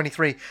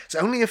 2023. It's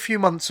only a few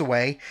months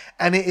away,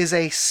 and it is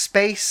a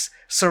space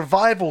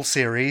survival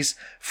series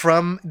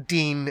from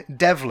Dean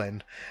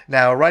Devlin.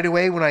 Now, right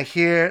away, when I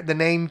hear the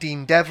name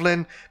Dean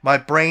Devlin, my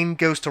brain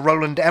goes to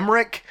Roland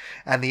Emmerich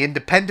and the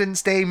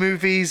Independence Day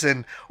movies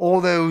and all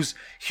those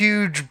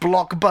huge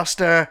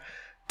blockbuster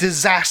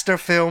disaster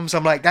films.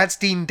 I'm like, that's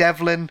Dean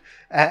Devlin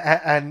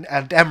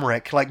and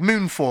Emmerich, like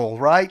Moonfall,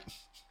 right?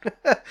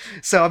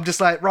 So I'm just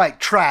like, right,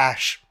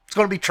 trash. It's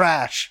going to be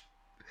trash.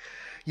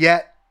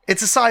 Yet,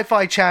 it's a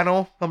Sci-Fi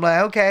Channel. I'm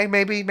like, okay,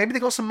 maybe they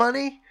got some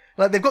money.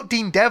 Like, they've got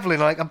Dean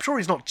Devlin, like, I'm sure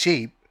he's not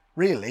cheap,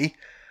 really.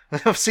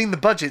 I've seen the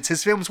budgets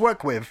his films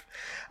work with.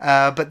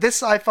 But this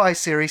sci-fi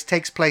series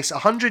takes place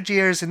 100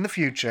 years in the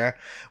future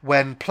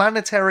when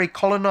planetary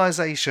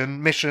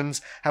colonization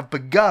missions have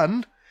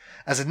begun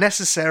as a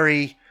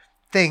necessary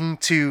thing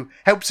to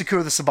help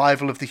secure the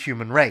survival of the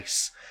human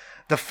race.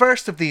 The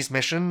first of these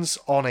missions,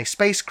 on a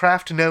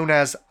spacecraft known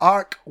as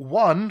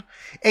Ark-1,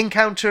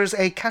 encounters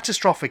a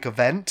catastrophic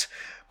event,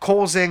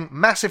 causing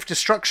massive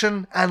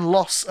destruction and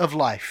loss of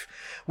life.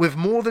 With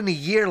more than a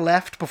year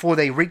left before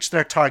they reach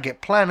their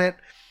target planet,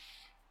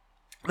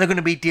 they're going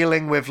to be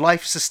dealing with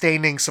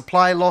life-sustaining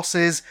supply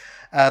losses,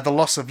 the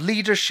loss of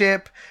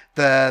leadership.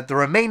 The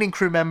remaining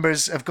crew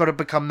members have got to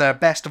become their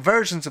best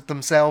versions of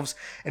themselves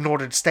in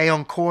order to stay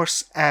on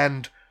course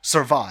and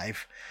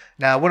survive.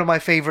 Now, one of my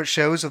favourite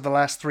shows of the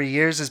last 3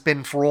 years has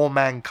been For All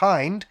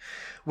Mankind,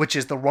 which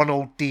is the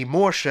Ronald D.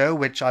 Moore show,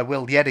 which I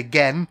will yet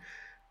again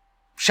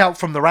shout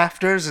from the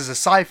rafters as a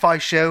sci-fi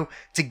show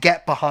to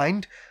get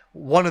behind.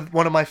 One of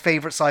my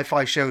favourite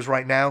sci-fi shows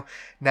right now.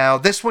 Now,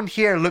 this one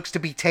here looks to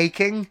be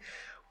taking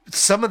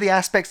some of the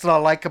aspects that I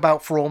like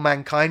about For All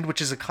Mankind,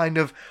 which is a kind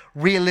of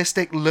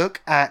realistic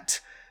look at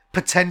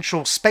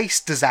potential space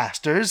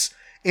disasters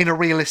in a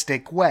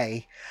realistic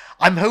way.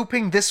 I'm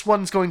hoping this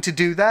one's going to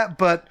do that,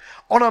 but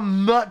on a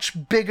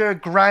much bigger,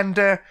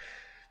 grander,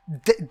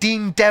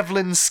 Dean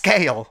Devlin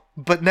scale.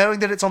 But knowing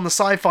that it's on the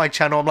Sci-Fi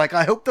Channel, I'm like,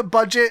 I hope the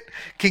budget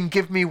can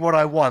give me what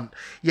I want.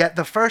 Yet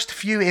the first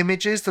few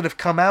images that have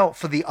come out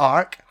for the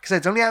Ark, because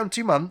it's only out in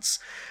 2 months,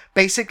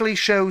 basically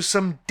shows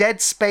some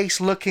Dead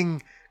Space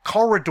looking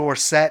corridor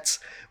sets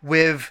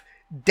with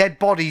dead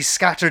bodies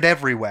scattered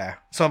everywhere.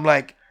 So I'm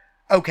like,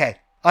 okay,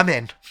 I'm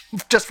in.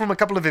 Just from a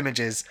couple of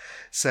images.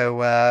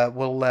 So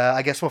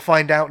I guess we'll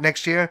find out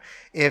next year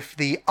if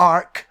the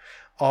Ark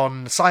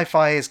on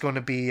Sci-Fi is going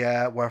to be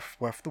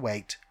worth the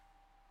wait.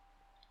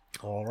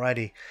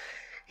 Alrighty.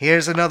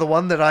 Here's another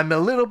one that I'm a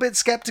little bit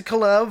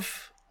skeptical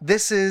of.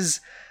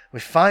 We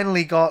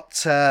finally got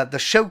the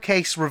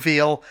showcase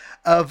reveal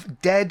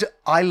of Dead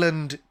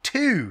Island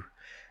 2.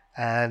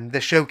 And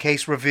the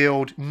showcase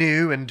revealed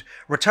new and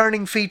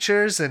returning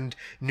features and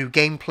new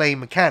gameplay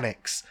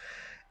mechanics.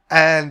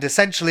 And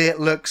essentially it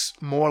looks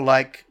more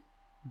like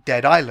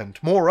Dead Island.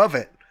 More of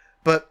it.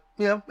 But,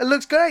 it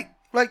looks great.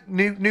 Like,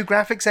 new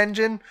graphics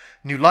engine,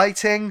 new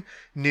lighting,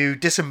 new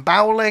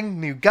disemboweling,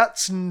 new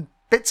guts and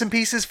bits and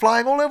pieces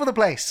flying all over the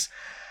place.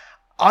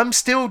 I'm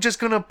still just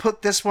going to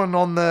put this one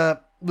on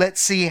the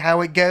let's see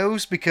how it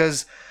goes,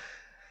 because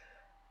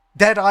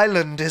Dead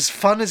Island, as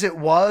fun as it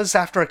was,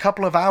 after a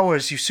couple of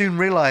hours, you soon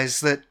realize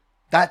that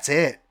that's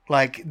it.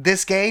 Like,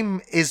 this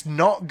game is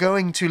not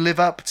going to live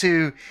up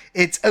to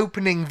its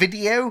opening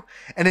video,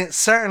 and it's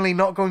certainly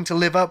not going to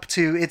live up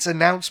to its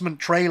announcement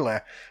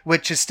trailer,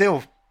 which is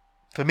still,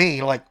 for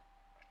me, like,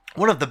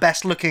 one of the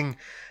best looking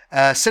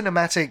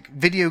cinematic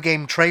video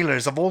game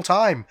trailers of all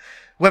time.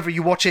 Whether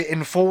you watch it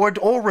in forward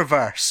or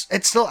reverse,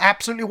 it still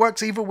absolutely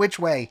works either which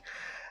way.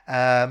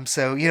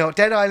 So,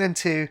 Dead Island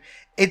 2,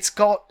 it's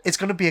going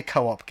to be a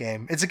co-op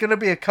game. It's going to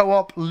be a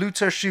co-op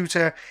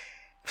looter-shooter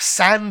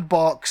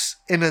sandbox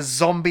in a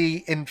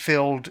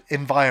zombie-infilled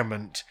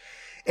environment.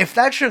 If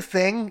that's your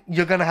thing,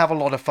 you're going to have a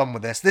lot of fun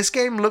with this. This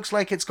game looks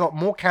like it's got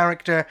more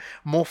character,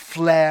 more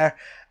flair,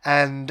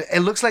 and it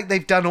looks like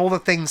they've done all the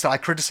things that I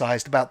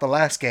criticized about the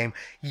last game,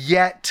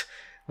 yet,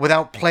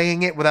 without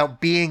playing it,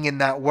 without being in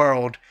that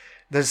world,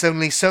 there's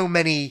only so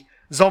many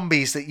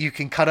zombies that you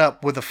can cut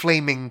up with a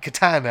flaming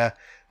katana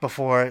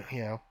before,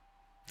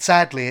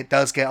 sadly it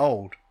does get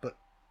old. But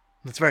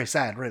it's very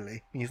sad,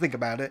 really, when you think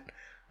about it.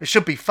 It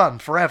should be fun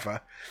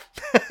forever.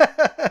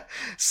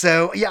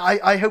 So, yeah,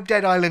 I hope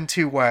Dead Island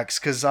 2 works,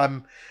 because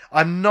I'm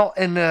not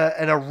in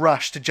a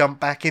rush to jump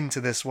back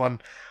into this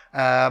one.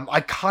 You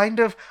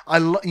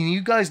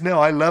guys know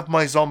I love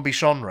my zombie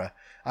genre.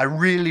 I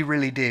really,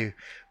 really do.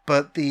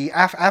 But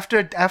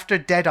after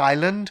Dead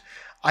Island,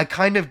 I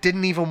kind of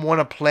didn't even want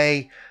to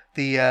play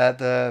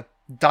the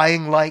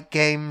Dying Light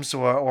games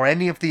or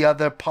any of the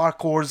other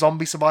parkour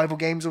zombie survival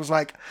games. It was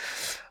like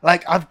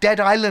I've Dead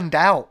Island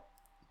out.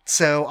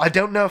 So I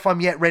don't know if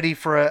I'm yet ready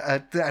for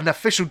an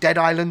official Dead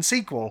Island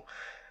sequel.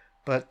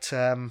 But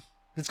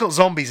it's got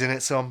zombies in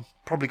it, so I'm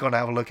probably going to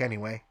have a look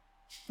anyway.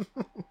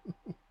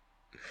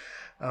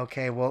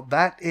 Okay, well,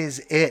 that is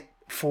it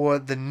for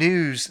the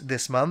news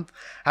this month.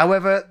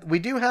 However, we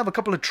do have a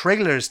couple of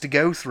trailers to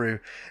go through.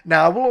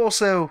 Now, I will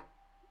also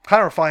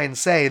clarify and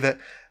say that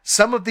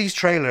some of these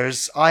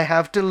trailers I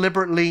have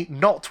deliberately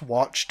not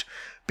watched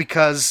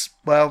because,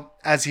 well,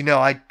 as you know,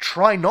 I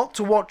try not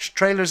to watch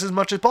trailers as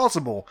much as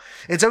possible.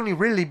 It's only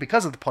really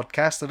because of the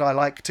podcast that I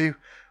like to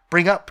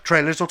bring up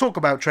trailers or talk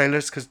about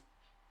trailers, because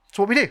it's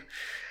what we do.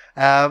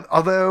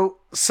 Although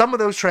some of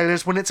those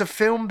trailers, when it's a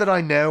film that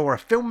I know or a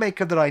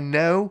filmmaker that I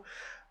know,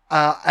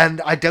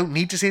 and I don't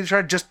need to see the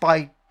trailer, just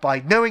by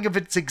knowing of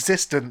its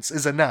existence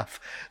is enough.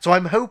 So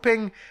I'm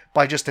hoping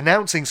by just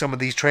announcing some of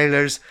these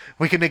trailers,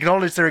 we can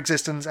acknowledge their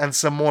existence and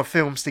some more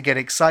films to get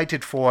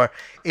excited for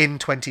in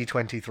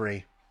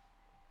 2023.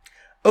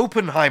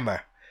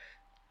 Oppenheimer.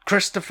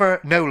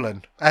 Christopher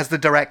Nolan as the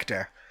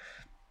director.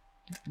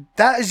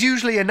 That is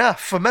usually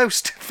enough for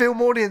most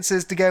film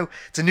audiences to go,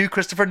 it's a new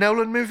Christopher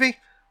Nolan movie?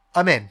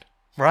 I'm in,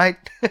 right?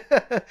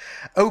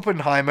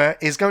 Oppenheimer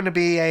is going to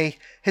be a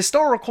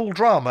historical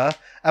drama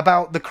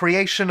about the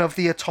creation of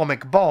the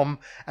atomic bomb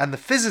and the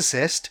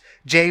physicist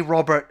J.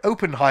 Robert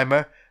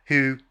Oppenheimer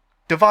who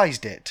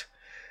devised it.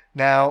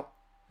 Now,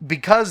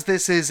 because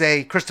this is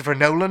a Christopher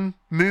Nolan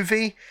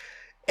movie,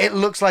 it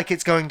looks like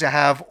it's going to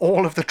have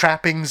all of the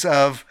trappings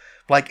of,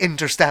 like,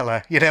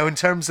 Interstellar, in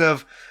terms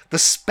of the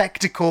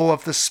spectacle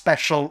of the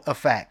special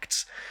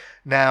effects.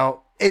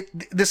 Now,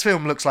 this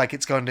film looks like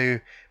it's going to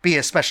be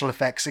a special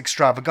effects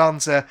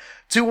extravaganza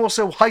to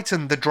also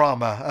heighten the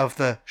drama of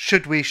the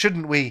should we,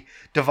 shouldn't we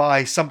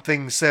devise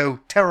something so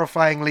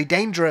terrifyingly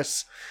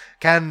dangerous?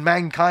 Can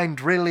mankind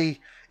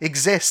really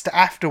exist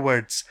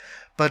afterwards?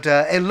 But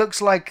it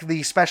looks like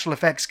the special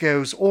effects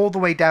goes all the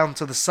way down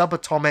to the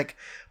subatomic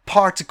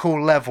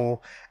particle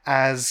level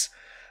as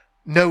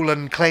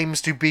Nolan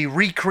claims to be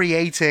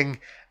recreating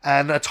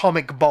an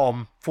atomic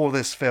bomb for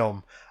this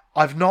film.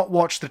 I've not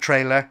watched the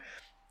trailer.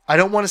 I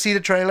don't want to see the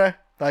trailer.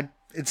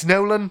 It's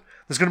Nolan.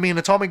 There's going to be an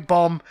atomic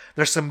bomb.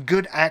 There's some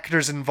good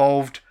actors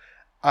involved.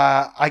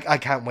 I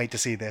can't wait to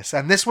see this.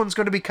 And this one's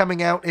going to be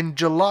coming out in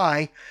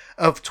July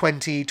of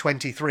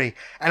 2023.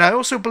 And I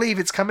also believe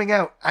it's coming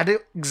out at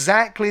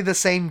exactly the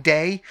same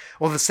day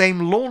or the same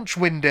launch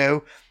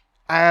window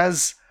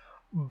as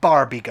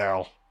Barbie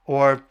Girl,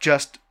 or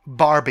just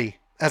Barbie,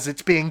 as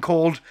it's being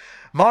called.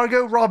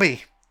 Margot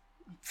Robbie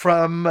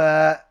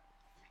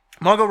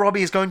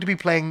is going to be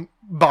playing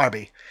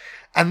Barbie.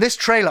 And this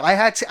trailer, I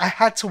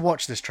had to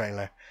watch this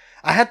trailer.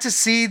 I had to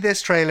see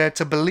this trailer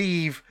to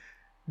believe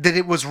that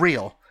it was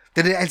real,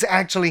 that it's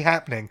actually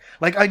happening.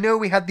 Like, I know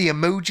we had the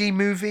Emoji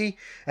Movie,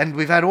 and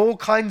we've had all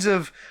kinds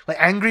of, like,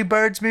 Angry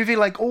Birds movie,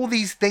 like, all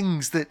these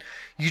things that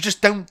you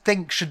just don't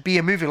think should be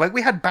a movie. Like,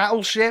 we had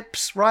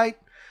Battleships, right?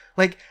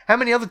 Like, how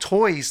many other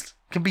toys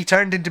can be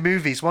turned into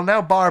movies? Well,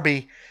 now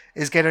Barbie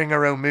is getting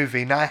her own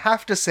movie. Now, I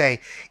have to say,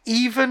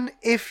 even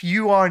if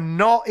you are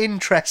not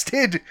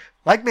interested,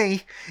 like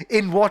me,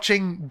 in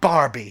watching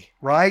Barbie,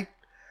 right?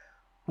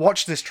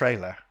 Watch this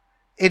trailer.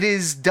 It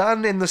is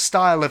done in the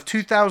style of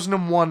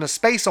 2001: A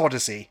Space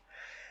Odyssey,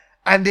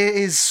 and it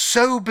is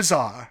so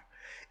bizarre.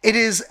 It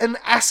is an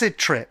acid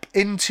trip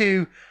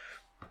into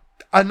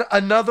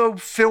another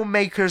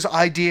filmmaker's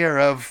idea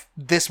of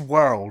this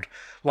world.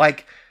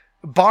 Like,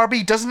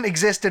 Barbie doesn't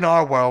exist in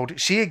our world.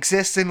 She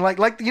exists in like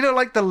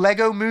the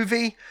Lego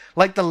movie,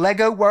 like the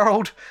Lego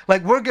world.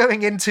 Like, we're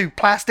going into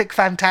plastic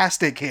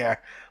fantastic here.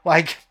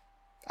 Like,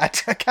 I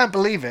can't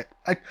believe it.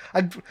 I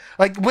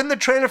like, when the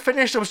trailer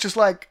finished, I was just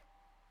like,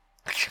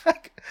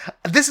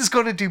 this is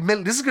going to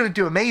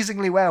do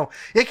amazingly well.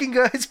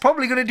 It's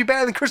probably going to do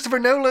better than Christopher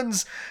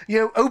Nolan's,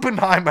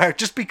 Oppenheimer,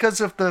 just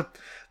because of the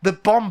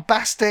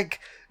bombastic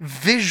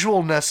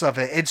visualness of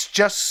it. It's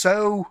just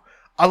so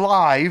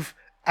alive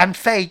and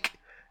fake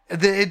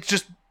that it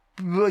just,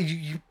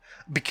 you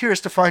be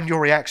curious to find your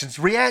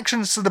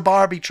reactions to the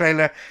Barbie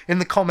trailer in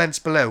the comments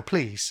below,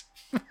 please.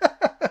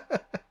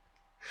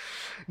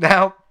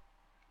 Now,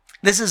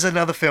 this is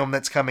another film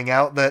that's coming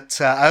out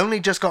that I only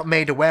just got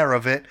made aware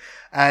of it,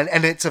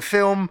 and it's a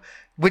film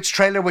which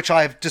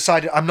I've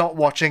decided I'm not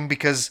watching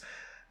because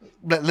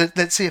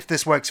let's see if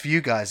this works for you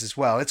guys as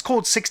well. It's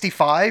called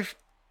 65.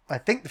 I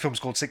think the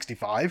film's called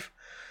 65.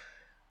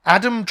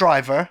 Adam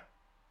Driver,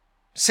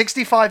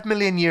 65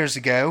 million years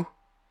ago,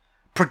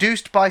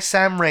 produced by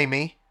Sam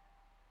Raimi,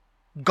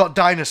 got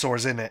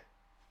dinosaurs in it.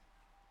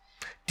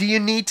 Do you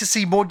need to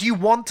see more? Do you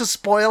want to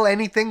spoil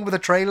anything with a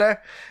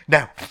trailer?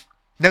 No.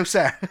 No,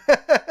 sir.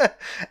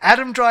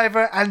 Adam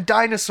Driver and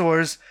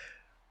dinosaurs,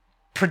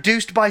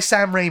 produced by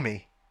Sam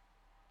Raimi.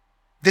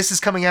 This is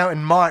coming out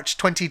in March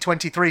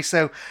 2023,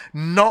 so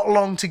not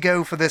long to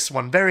go for this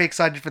one. Very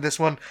excited for this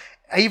one.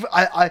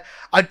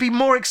 I'd be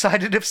more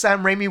excited if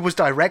Sam Raimi was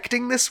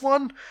directing this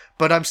one,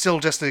 but I'm still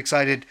just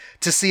excited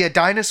to see a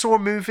dinosaur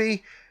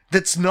movie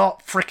that's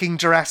not freaking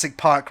Jurassic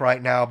Park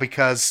right now,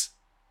 because...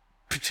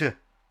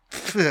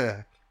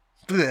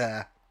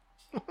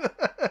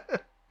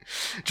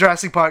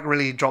 Jurassic Park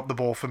really dropped the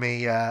ball for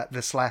me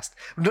these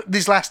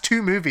last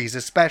two movies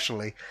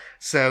especially.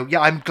 So yeah,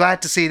 I'm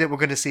glad to see that we're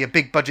going to see a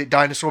big budget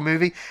dinosaur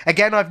movie.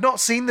 Again, I've not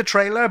seen the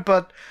trailer,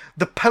 but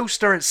the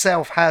poster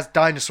itself has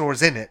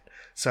dinosaurs in it.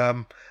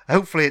 So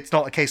hopefully it's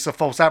not a case of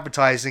false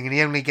advertising and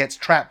he only gets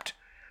trapped.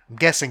 I'm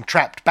guessing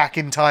trapped back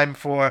in time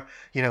for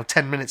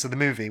 10 minutes of the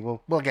movie.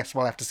 Well, I guess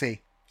we'll have to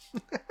see.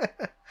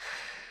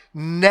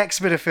 Next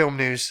bit of film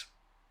news.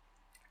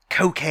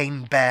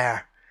 Cocaine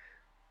Bear.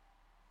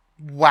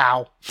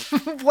 Wow.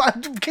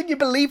 What? Can you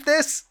believe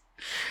this?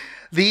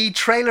 The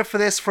trailer for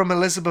this from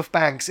Elizabeth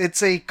Banks.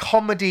 It's a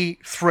comedy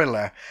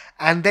thriller,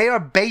 and they are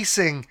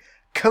basing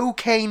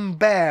Cocaine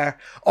Bear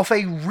off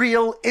a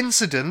real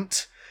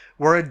incident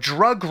where a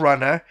drug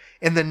runner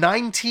in the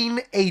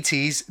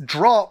 1980s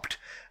dropped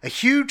a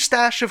huge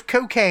stash of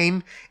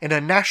cocaine in a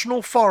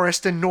national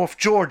forest in North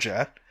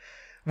Georgia,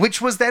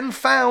 which was then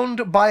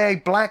found by a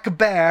black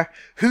bear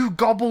who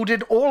gobbled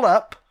it all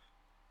up.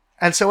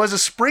 And so as a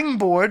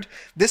springboard,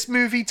 this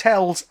movie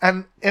tells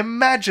an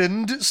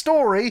imagined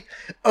story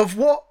of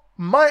what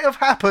might have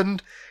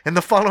happened in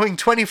the following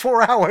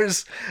 24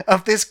 hours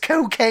of this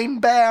cocaine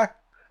bear.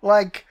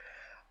 Like,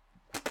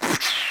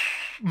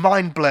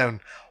 mind blown.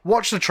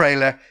 Watch the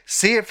trailer,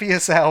 see it for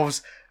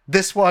yourselves.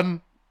 This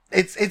one,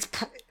 it's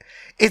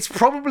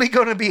probably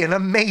going to be an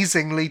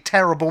amazingly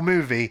terrible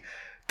movie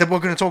that we're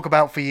going to talk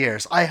about for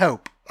years. I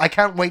hope. I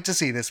can't wait to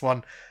see this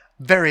one.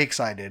 Very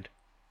excited.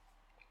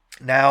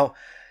 Now,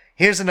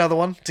 here's another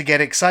one to get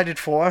excited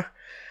for,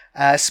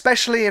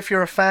 especially if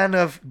you're a fan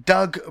of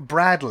Doug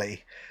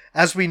Bradley.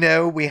 As we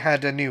know, we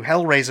had a new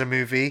Hellraiser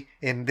movie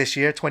in this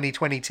year,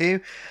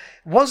 2022.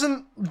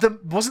 Wasn't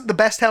the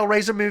best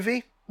Hellraiser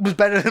movie. It was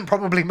better than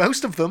probably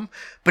most of them,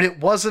 but it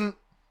wasn't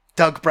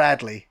Doug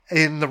Bradley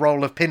in the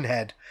role of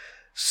Pinhead.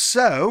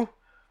 So,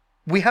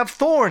 we have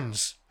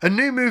Thorns, a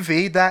new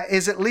movie that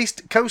is at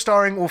least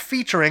co-starring or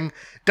featuring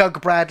Doug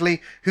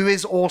Bradley, who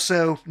is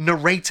also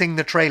narrating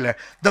the trailer.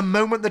 The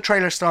moment the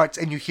trailer starts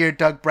and you hear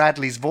Doug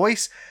Bradley's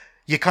voice,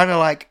 you're kind of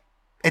like,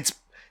 it's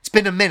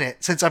been a minute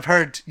since I've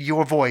heard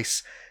your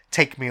voice.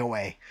 Take me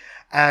away.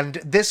 And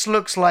this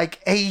looks like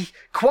a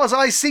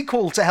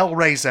quasi-sequel to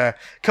Hellraiser,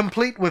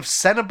 complete with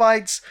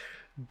Cenobites,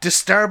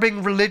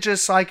 disturbing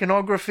religious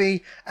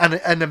iconography, and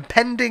an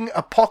impending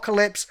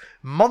apocalypse,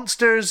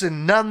 monsters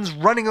and nuns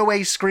running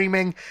away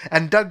screaming,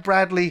 and Doug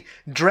Bradley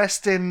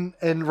dressed in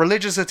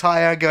religious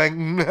attire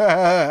going,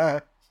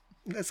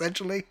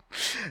 essentially.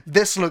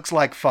 This looks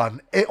like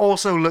fun. It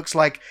also looks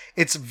like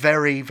it's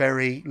very,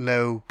 very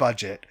low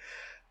budget.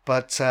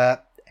 But,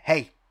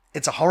 hey,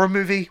 it's a horror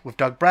movie with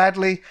Doug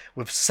Bradley,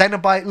 with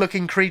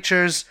Cenobite-looking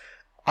creatures.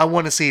 I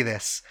want to see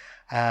this.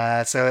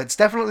 So it's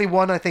definitely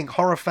one I think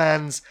horror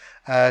fans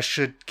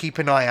should keep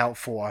an eye out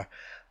for.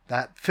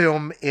 That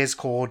film is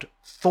called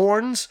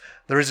Thorns.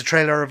 There is a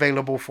trailer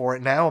available for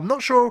it now. I'm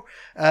not sure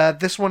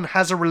this one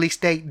has a release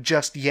date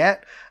just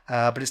yet,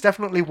 but it's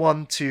definitely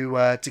one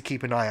to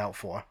keep an eye out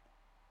for.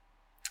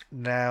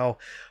 Now,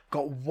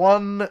 got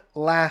one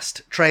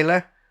last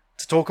trailer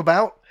to talk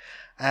about,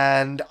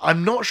 and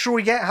I'm not sure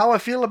yet how I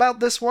feel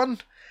about this one.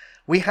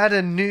 We had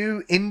a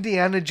new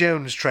Indiana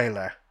Jones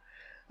trailer.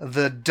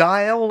 The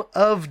Dial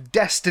of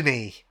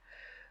Destiny.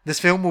 This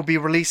film will be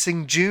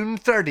releasing June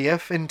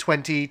 30th in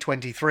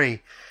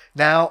 2023.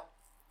 Now,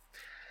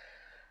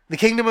 The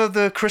Kingdom of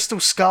the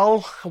Crystal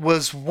Skull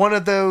was one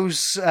of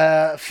those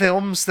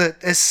films that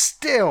is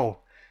still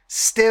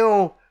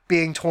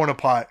being torn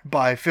apart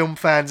by film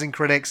fans and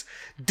critics,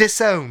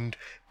 disowned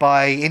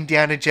by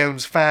Indiana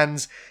Jones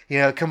fans,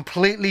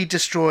 completely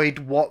destroyed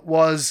what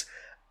was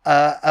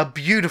a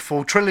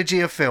beautiful trilogy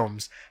of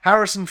films.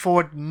 Harrison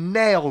Ford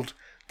nailed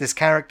this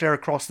character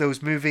across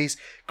those movies.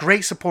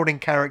 Great supporting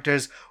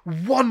characters.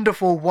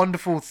 Wonderful,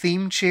 wonderful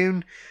theme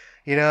tune.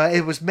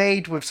 It was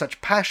made with such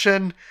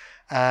passion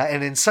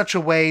and in such a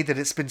way that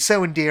it's been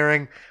so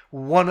endearing.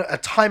 A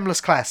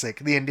timeless classic,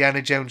 the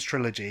Indiana Jones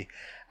trilogy.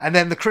 And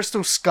then the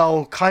Crystal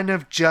Skull kind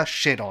of just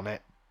shit on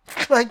it.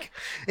 It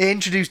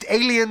introduced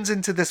aliens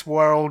into this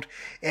world.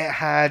 It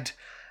had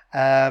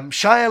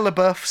Shia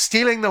LaBeouf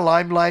stealing the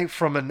limelight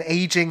from an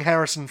aging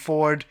Harrison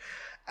Ford.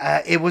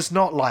 It was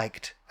not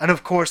liked. And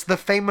of course, the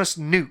famous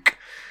nuke.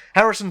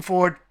 Harrison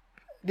Ford,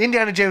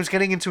 Indiana Jones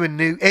getting into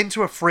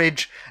a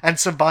fridge and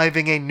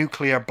surviving a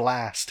nuclear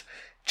blast.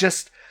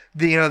 Just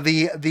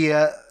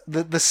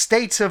the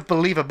state of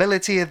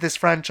believability of this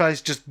franchise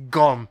just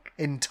gone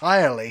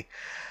entirely.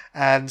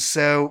 And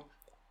so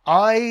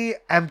I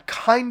am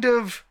kind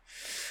of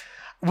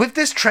with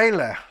this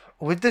trailer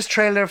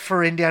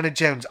for Indiana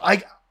Jones.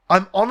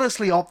 I'm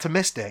honestly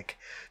optimistic,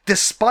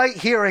 despite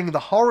hearing the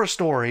horror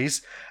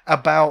stories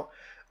about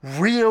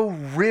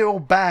real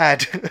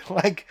bad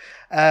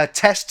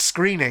test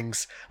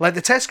screenings.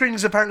 The test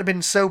screenings apparently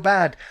been so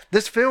bad,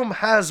 this film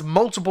has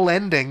multiple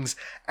endings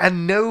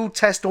and no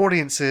test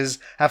audiences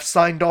have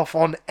signed off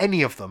on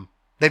any of them.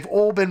 They've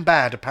all been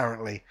bad,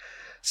 apparently.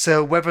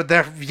 So whether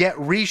they're yet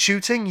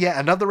reshooting yet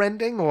another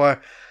ending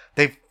or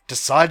they've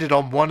decided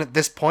on one at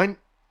this point,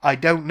 I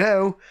don't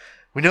know.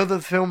 We know that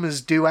the film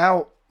is due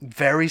out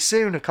very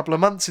soon, a couple of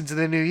months into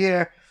the new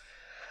year.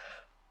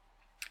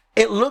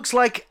 It looks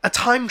like a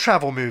time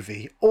travel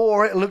movie,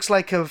 or it looks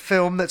like a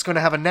film that's going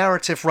to have a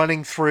narrative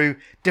running through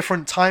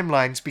different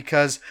timelines,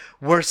 because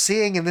we're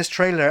seeing in this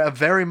trailer a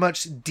very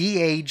much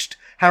de-aged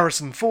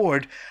Harrison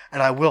Ford,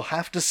 and I will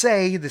have to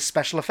say the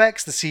special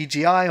effects, the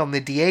CGI on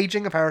the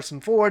de-aging of Harrison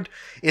Ford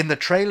in the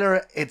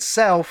trailer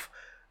itself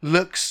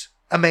looks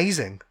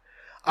amazing.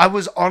 I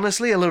was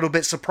honestly a little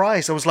bit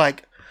surprised. I was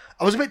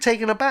a bit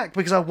taken aback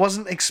because I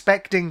wasn't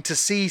expecting to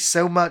see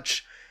so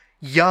much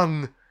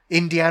young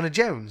Indiana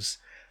Jones.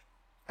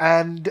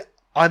 And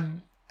I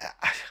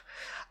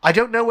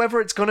don't know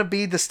whether it's going to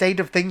be the state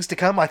of things to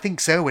come. I think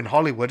so in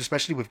Hollywood,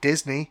 especially with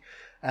Disney,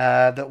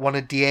 that want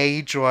to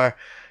de-age, or,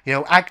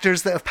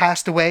 actors that have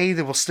passed away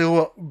that will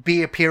still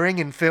be appearing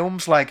in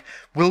films.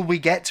 Will we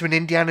get to an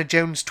Indiana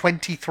Jones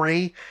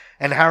 23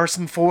 and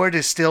Harrison Ford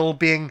is still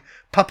being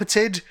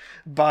puppeted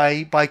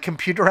by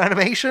computer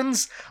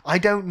animations? I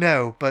don't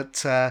know, but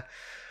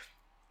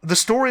the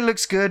story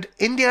looks good.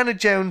 Indiana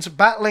Jones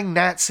battling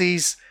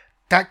Nazis,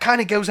 that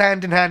kind of goes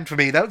hand in hand for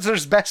me. Those are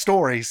his best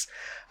stories.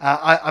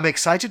 I'm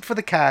excited for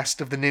the cast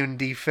of the new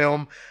Indy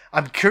film.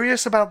 I'm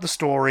curious about the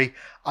story.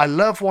 I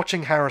love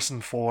watching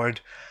Harrison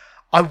Ford.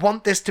 I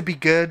want this to be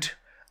good.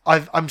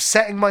 I'm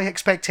setting my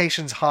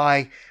expectations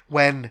high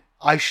when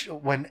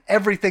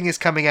everything is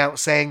coming out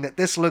saying that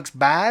this looks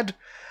bad.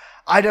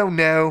 I don't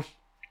know.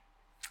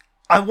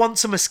 I want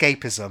some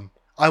escapism.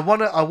 I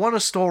want a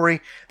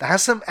story that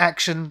has some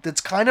action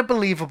that's kind of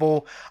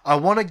believable. I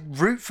want to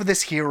root for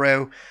this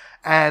hero.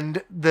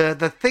 And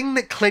the thing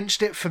that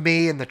clinched it for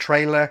me in the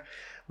trailer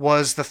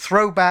was the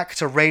throwback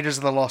to Raiders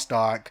of the Lost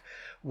Ark,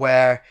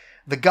 where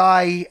the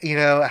guy,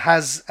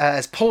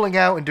 is pulling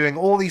out and doing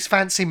all these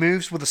fancy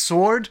moves with a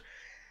sword,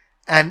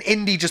 and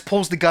Indy just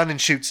pulls the gun and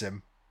shoots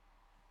him.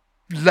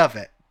 Love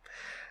it.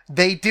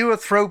 They do a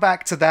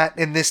throwback to that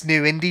in this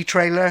new Indy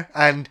trailer,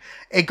 and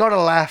it got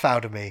a laugh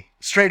out of me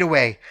straight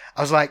away.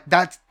 I was like,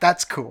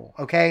 that's cool,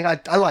 okay?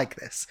 I like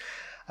this.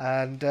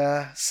 And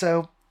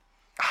so,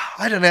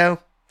 I don't know.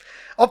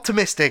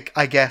 Optimistic,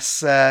 I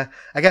guess. I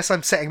guess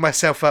I'm setting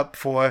myself up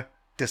for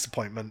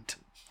disappointment.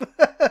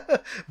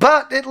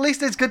 But at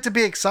least it's good to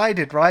be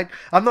excited, right?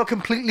 I'm not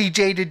completely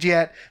jaded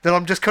yet that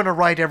I'm just going to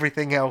write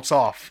everything else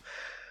off.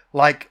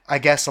 Like, I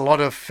guess a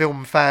lot of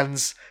film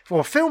fans,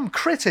 or film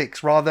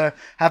critics rather,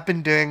 have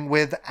been doing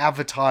with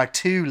Avatar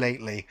 2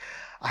 lately.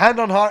 Hand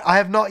on heart, I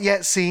have not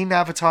yet seen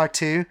Avatar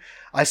 2.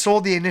 I saw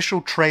the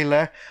initial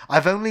trailer.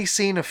 I've only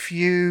seen a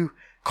few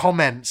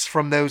comments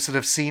from those that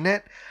have seen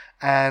it.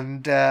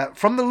 And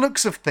from the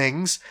looks of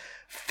things,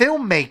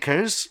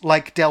 filmmakers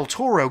like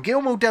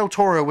Guillermo del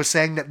Toro was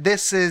saying that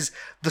this is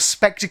the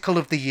spectacle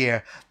of the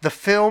year. The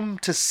film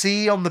to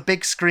see on the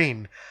big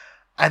screen.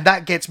 And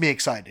that gets me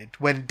excited.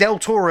 When Del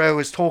Toro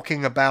is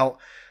talking about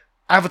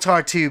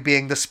Avatar 2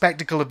 being the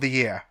spectacle of the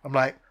year, I'm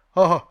like,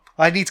 oh,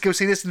 I need to go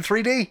see this in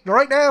 3D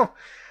right now.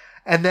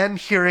 And then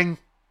hearing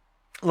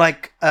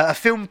like a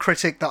film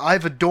critic that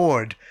I've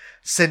adored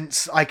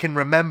since I can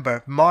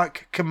remember,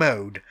 Mark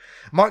Kermode.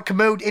 Mark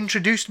Kermode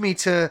introduced me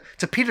to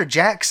Peter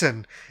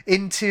Jackson,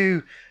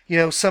 into, you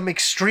know, some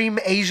extreme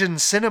Asian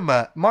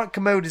cinema. Mark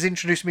Kermode has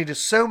introduced me to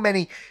so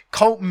many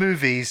cult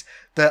movies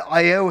that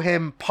I owe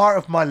him part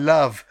of my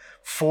love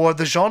for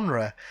the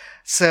genre.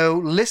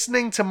 So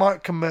listening to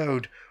Mark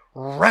Kermode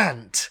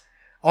rant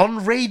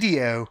on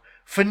radio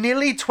for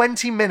nearly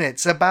 20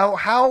 minutes about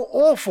how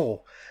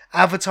awful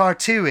Avatar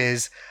 2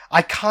 is,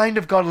 I kind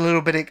of got a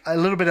little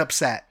bit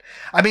upset.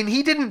 I mean,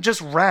 he didn't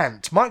just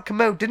rant. Mark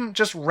Kermode didn't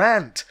just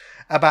rant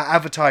about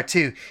Avatar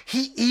 2.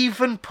 He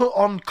even put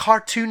on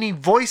cartoony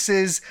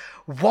voices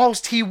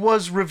whilst he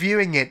was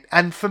reviewing it.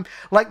 And from,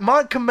 like,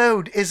 Mark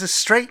Kermode is a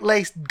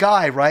straight-laced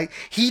guy, right?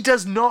 He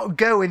does not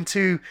go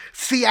into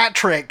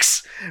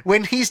theatrics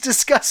when he's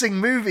discussing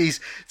movies.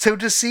 So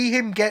to see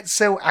him get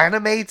so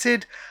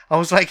animated, I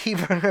was like,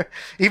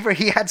 either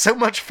he had so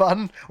much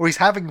fun, or he's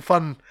having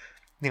fun,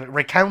 you know,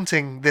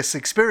 recounting this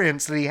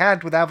experience that he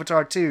had with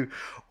Avatar 2,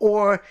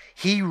 or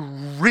he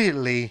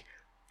really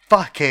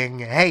fucking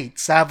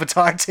hates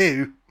Avatar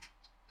 2.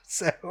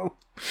 So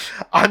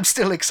I'm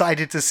still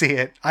excited to see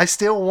it. I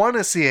still want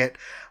to see it.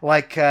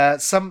 Like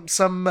some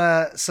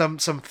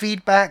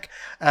feedback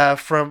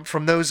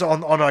from those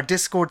on our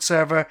Discord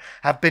server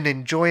have been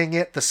enjoying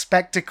it. The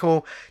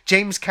spectacle.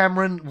 James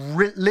Cameron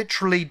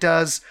literally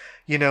does,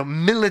 you know,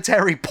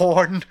 military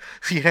porn,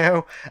 you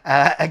know,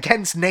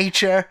 against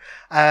nature.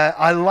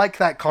 I like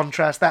that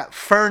contrast, that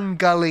Fern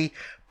Gully,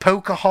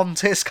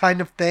 Pocahontas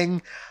kind of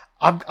thing.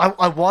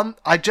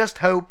 I just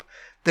hope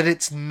that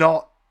it's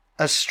not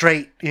a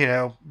straight, you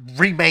know,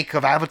 remake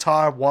of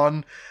Avatar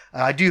 1.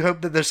 I do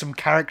hope that there's some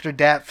character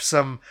depth,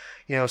 some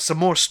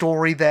more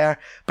story there.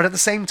 But at the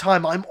same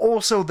time, I'm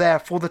also there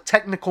for the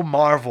technical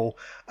marvel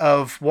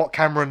of what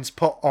Cameron's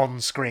put on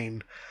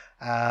screen.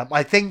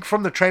 I think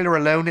from the trailer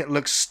alone, it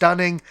looks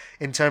stunning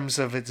in terms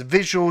of its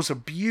visuals are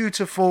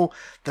beautiful,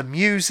 the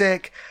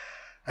music.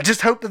 I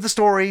just hope that the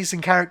stories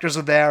and characters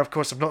are there. Of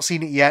course, I've not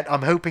seen it yet.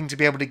 I'm hoping to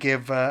be able to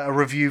give a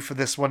review for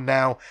this one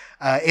now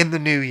in the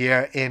new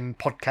year in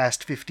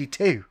podcast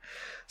 52.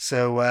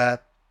 So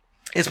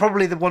it's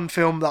probably the one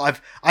film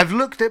that I've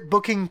looked at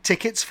booking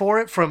tickets for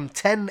it from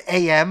 10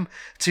 a.m.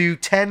 to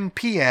 10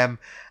 p.m.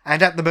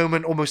 And at the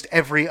moment, almost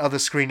every other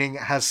screening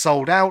has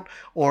sold out,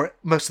 or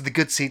most of the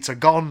good seats are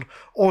gone,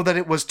 or that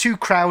it was too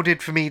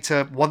crowded for me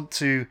to want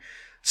to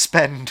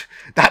spend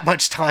that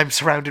much time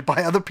surrounded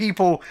by other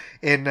people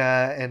in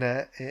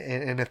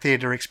a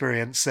theater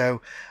experience.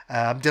 So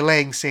I'm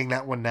delaying seeing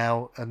that one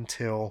now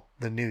until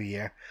the new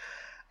year.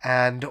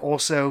 And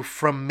also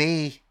from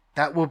me,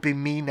 that will be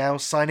me now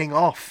signing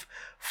off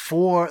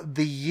for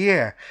the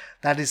year.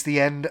 That is the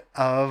end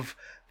of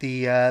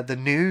the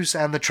news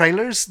and the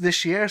trailers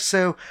this year.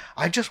 So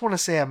I just want to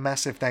say a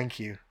massive thank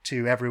you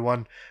to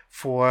everyone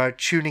for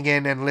tuning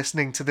in and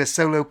listening to this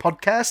solo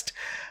podcast.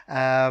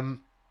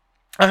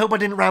 I hope I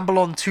didn't ramble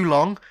on too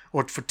long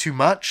or for too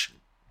much.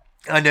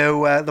 I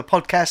know the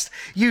podcast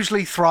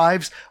usually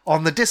thrives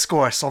on the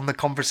discourse, on the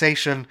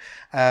conversation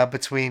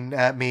between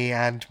me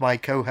and my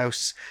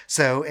co-hosts.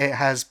 So it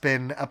has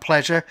been a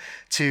pleasure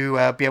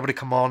to be able to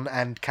come on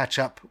and catch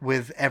up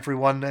with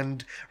everyone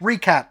and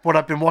recap what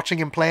I've been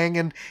watching and playing,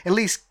 and at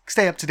least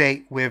stay up to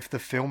date with the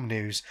film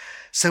news.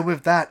 So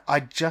with that, I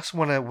just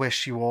want to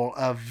wish you all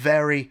a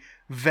very,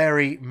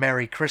 very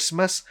Merry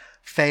Christmas.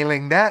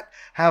 Failing that,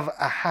 have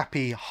a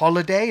happy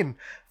holiday, and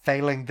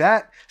failing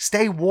that,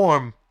 stay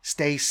warm,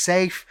 stay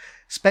safe,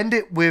 spend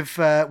it with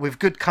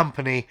good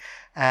company,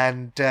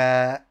 and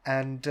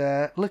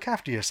look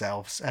after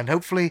yourselves. And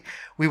hopefully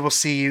we will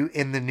see you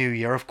in the new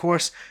year. Of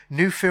course,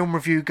 new film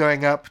review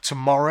going up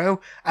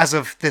tomorrow, as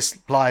of this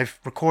live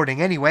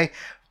recording anyway.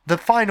 The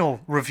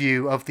final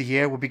review of the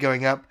year will be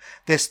going up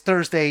this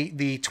Thursday,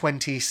 the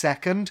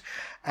 22nd,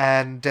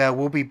 and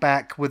we'll be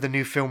back with a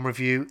new film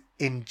review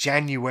in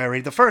January,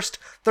 the first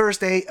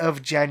Thursday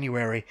of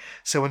January.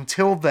 So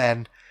until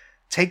then,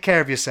 take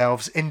care of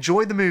yourselves,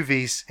 enjoy the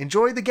movies,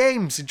 enjoy the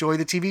games, enjoy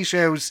the TV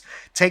shows,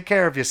 take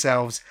care of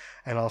yourselves,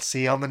 and I'll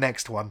see you on the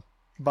next one.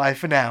 Bye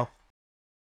for now.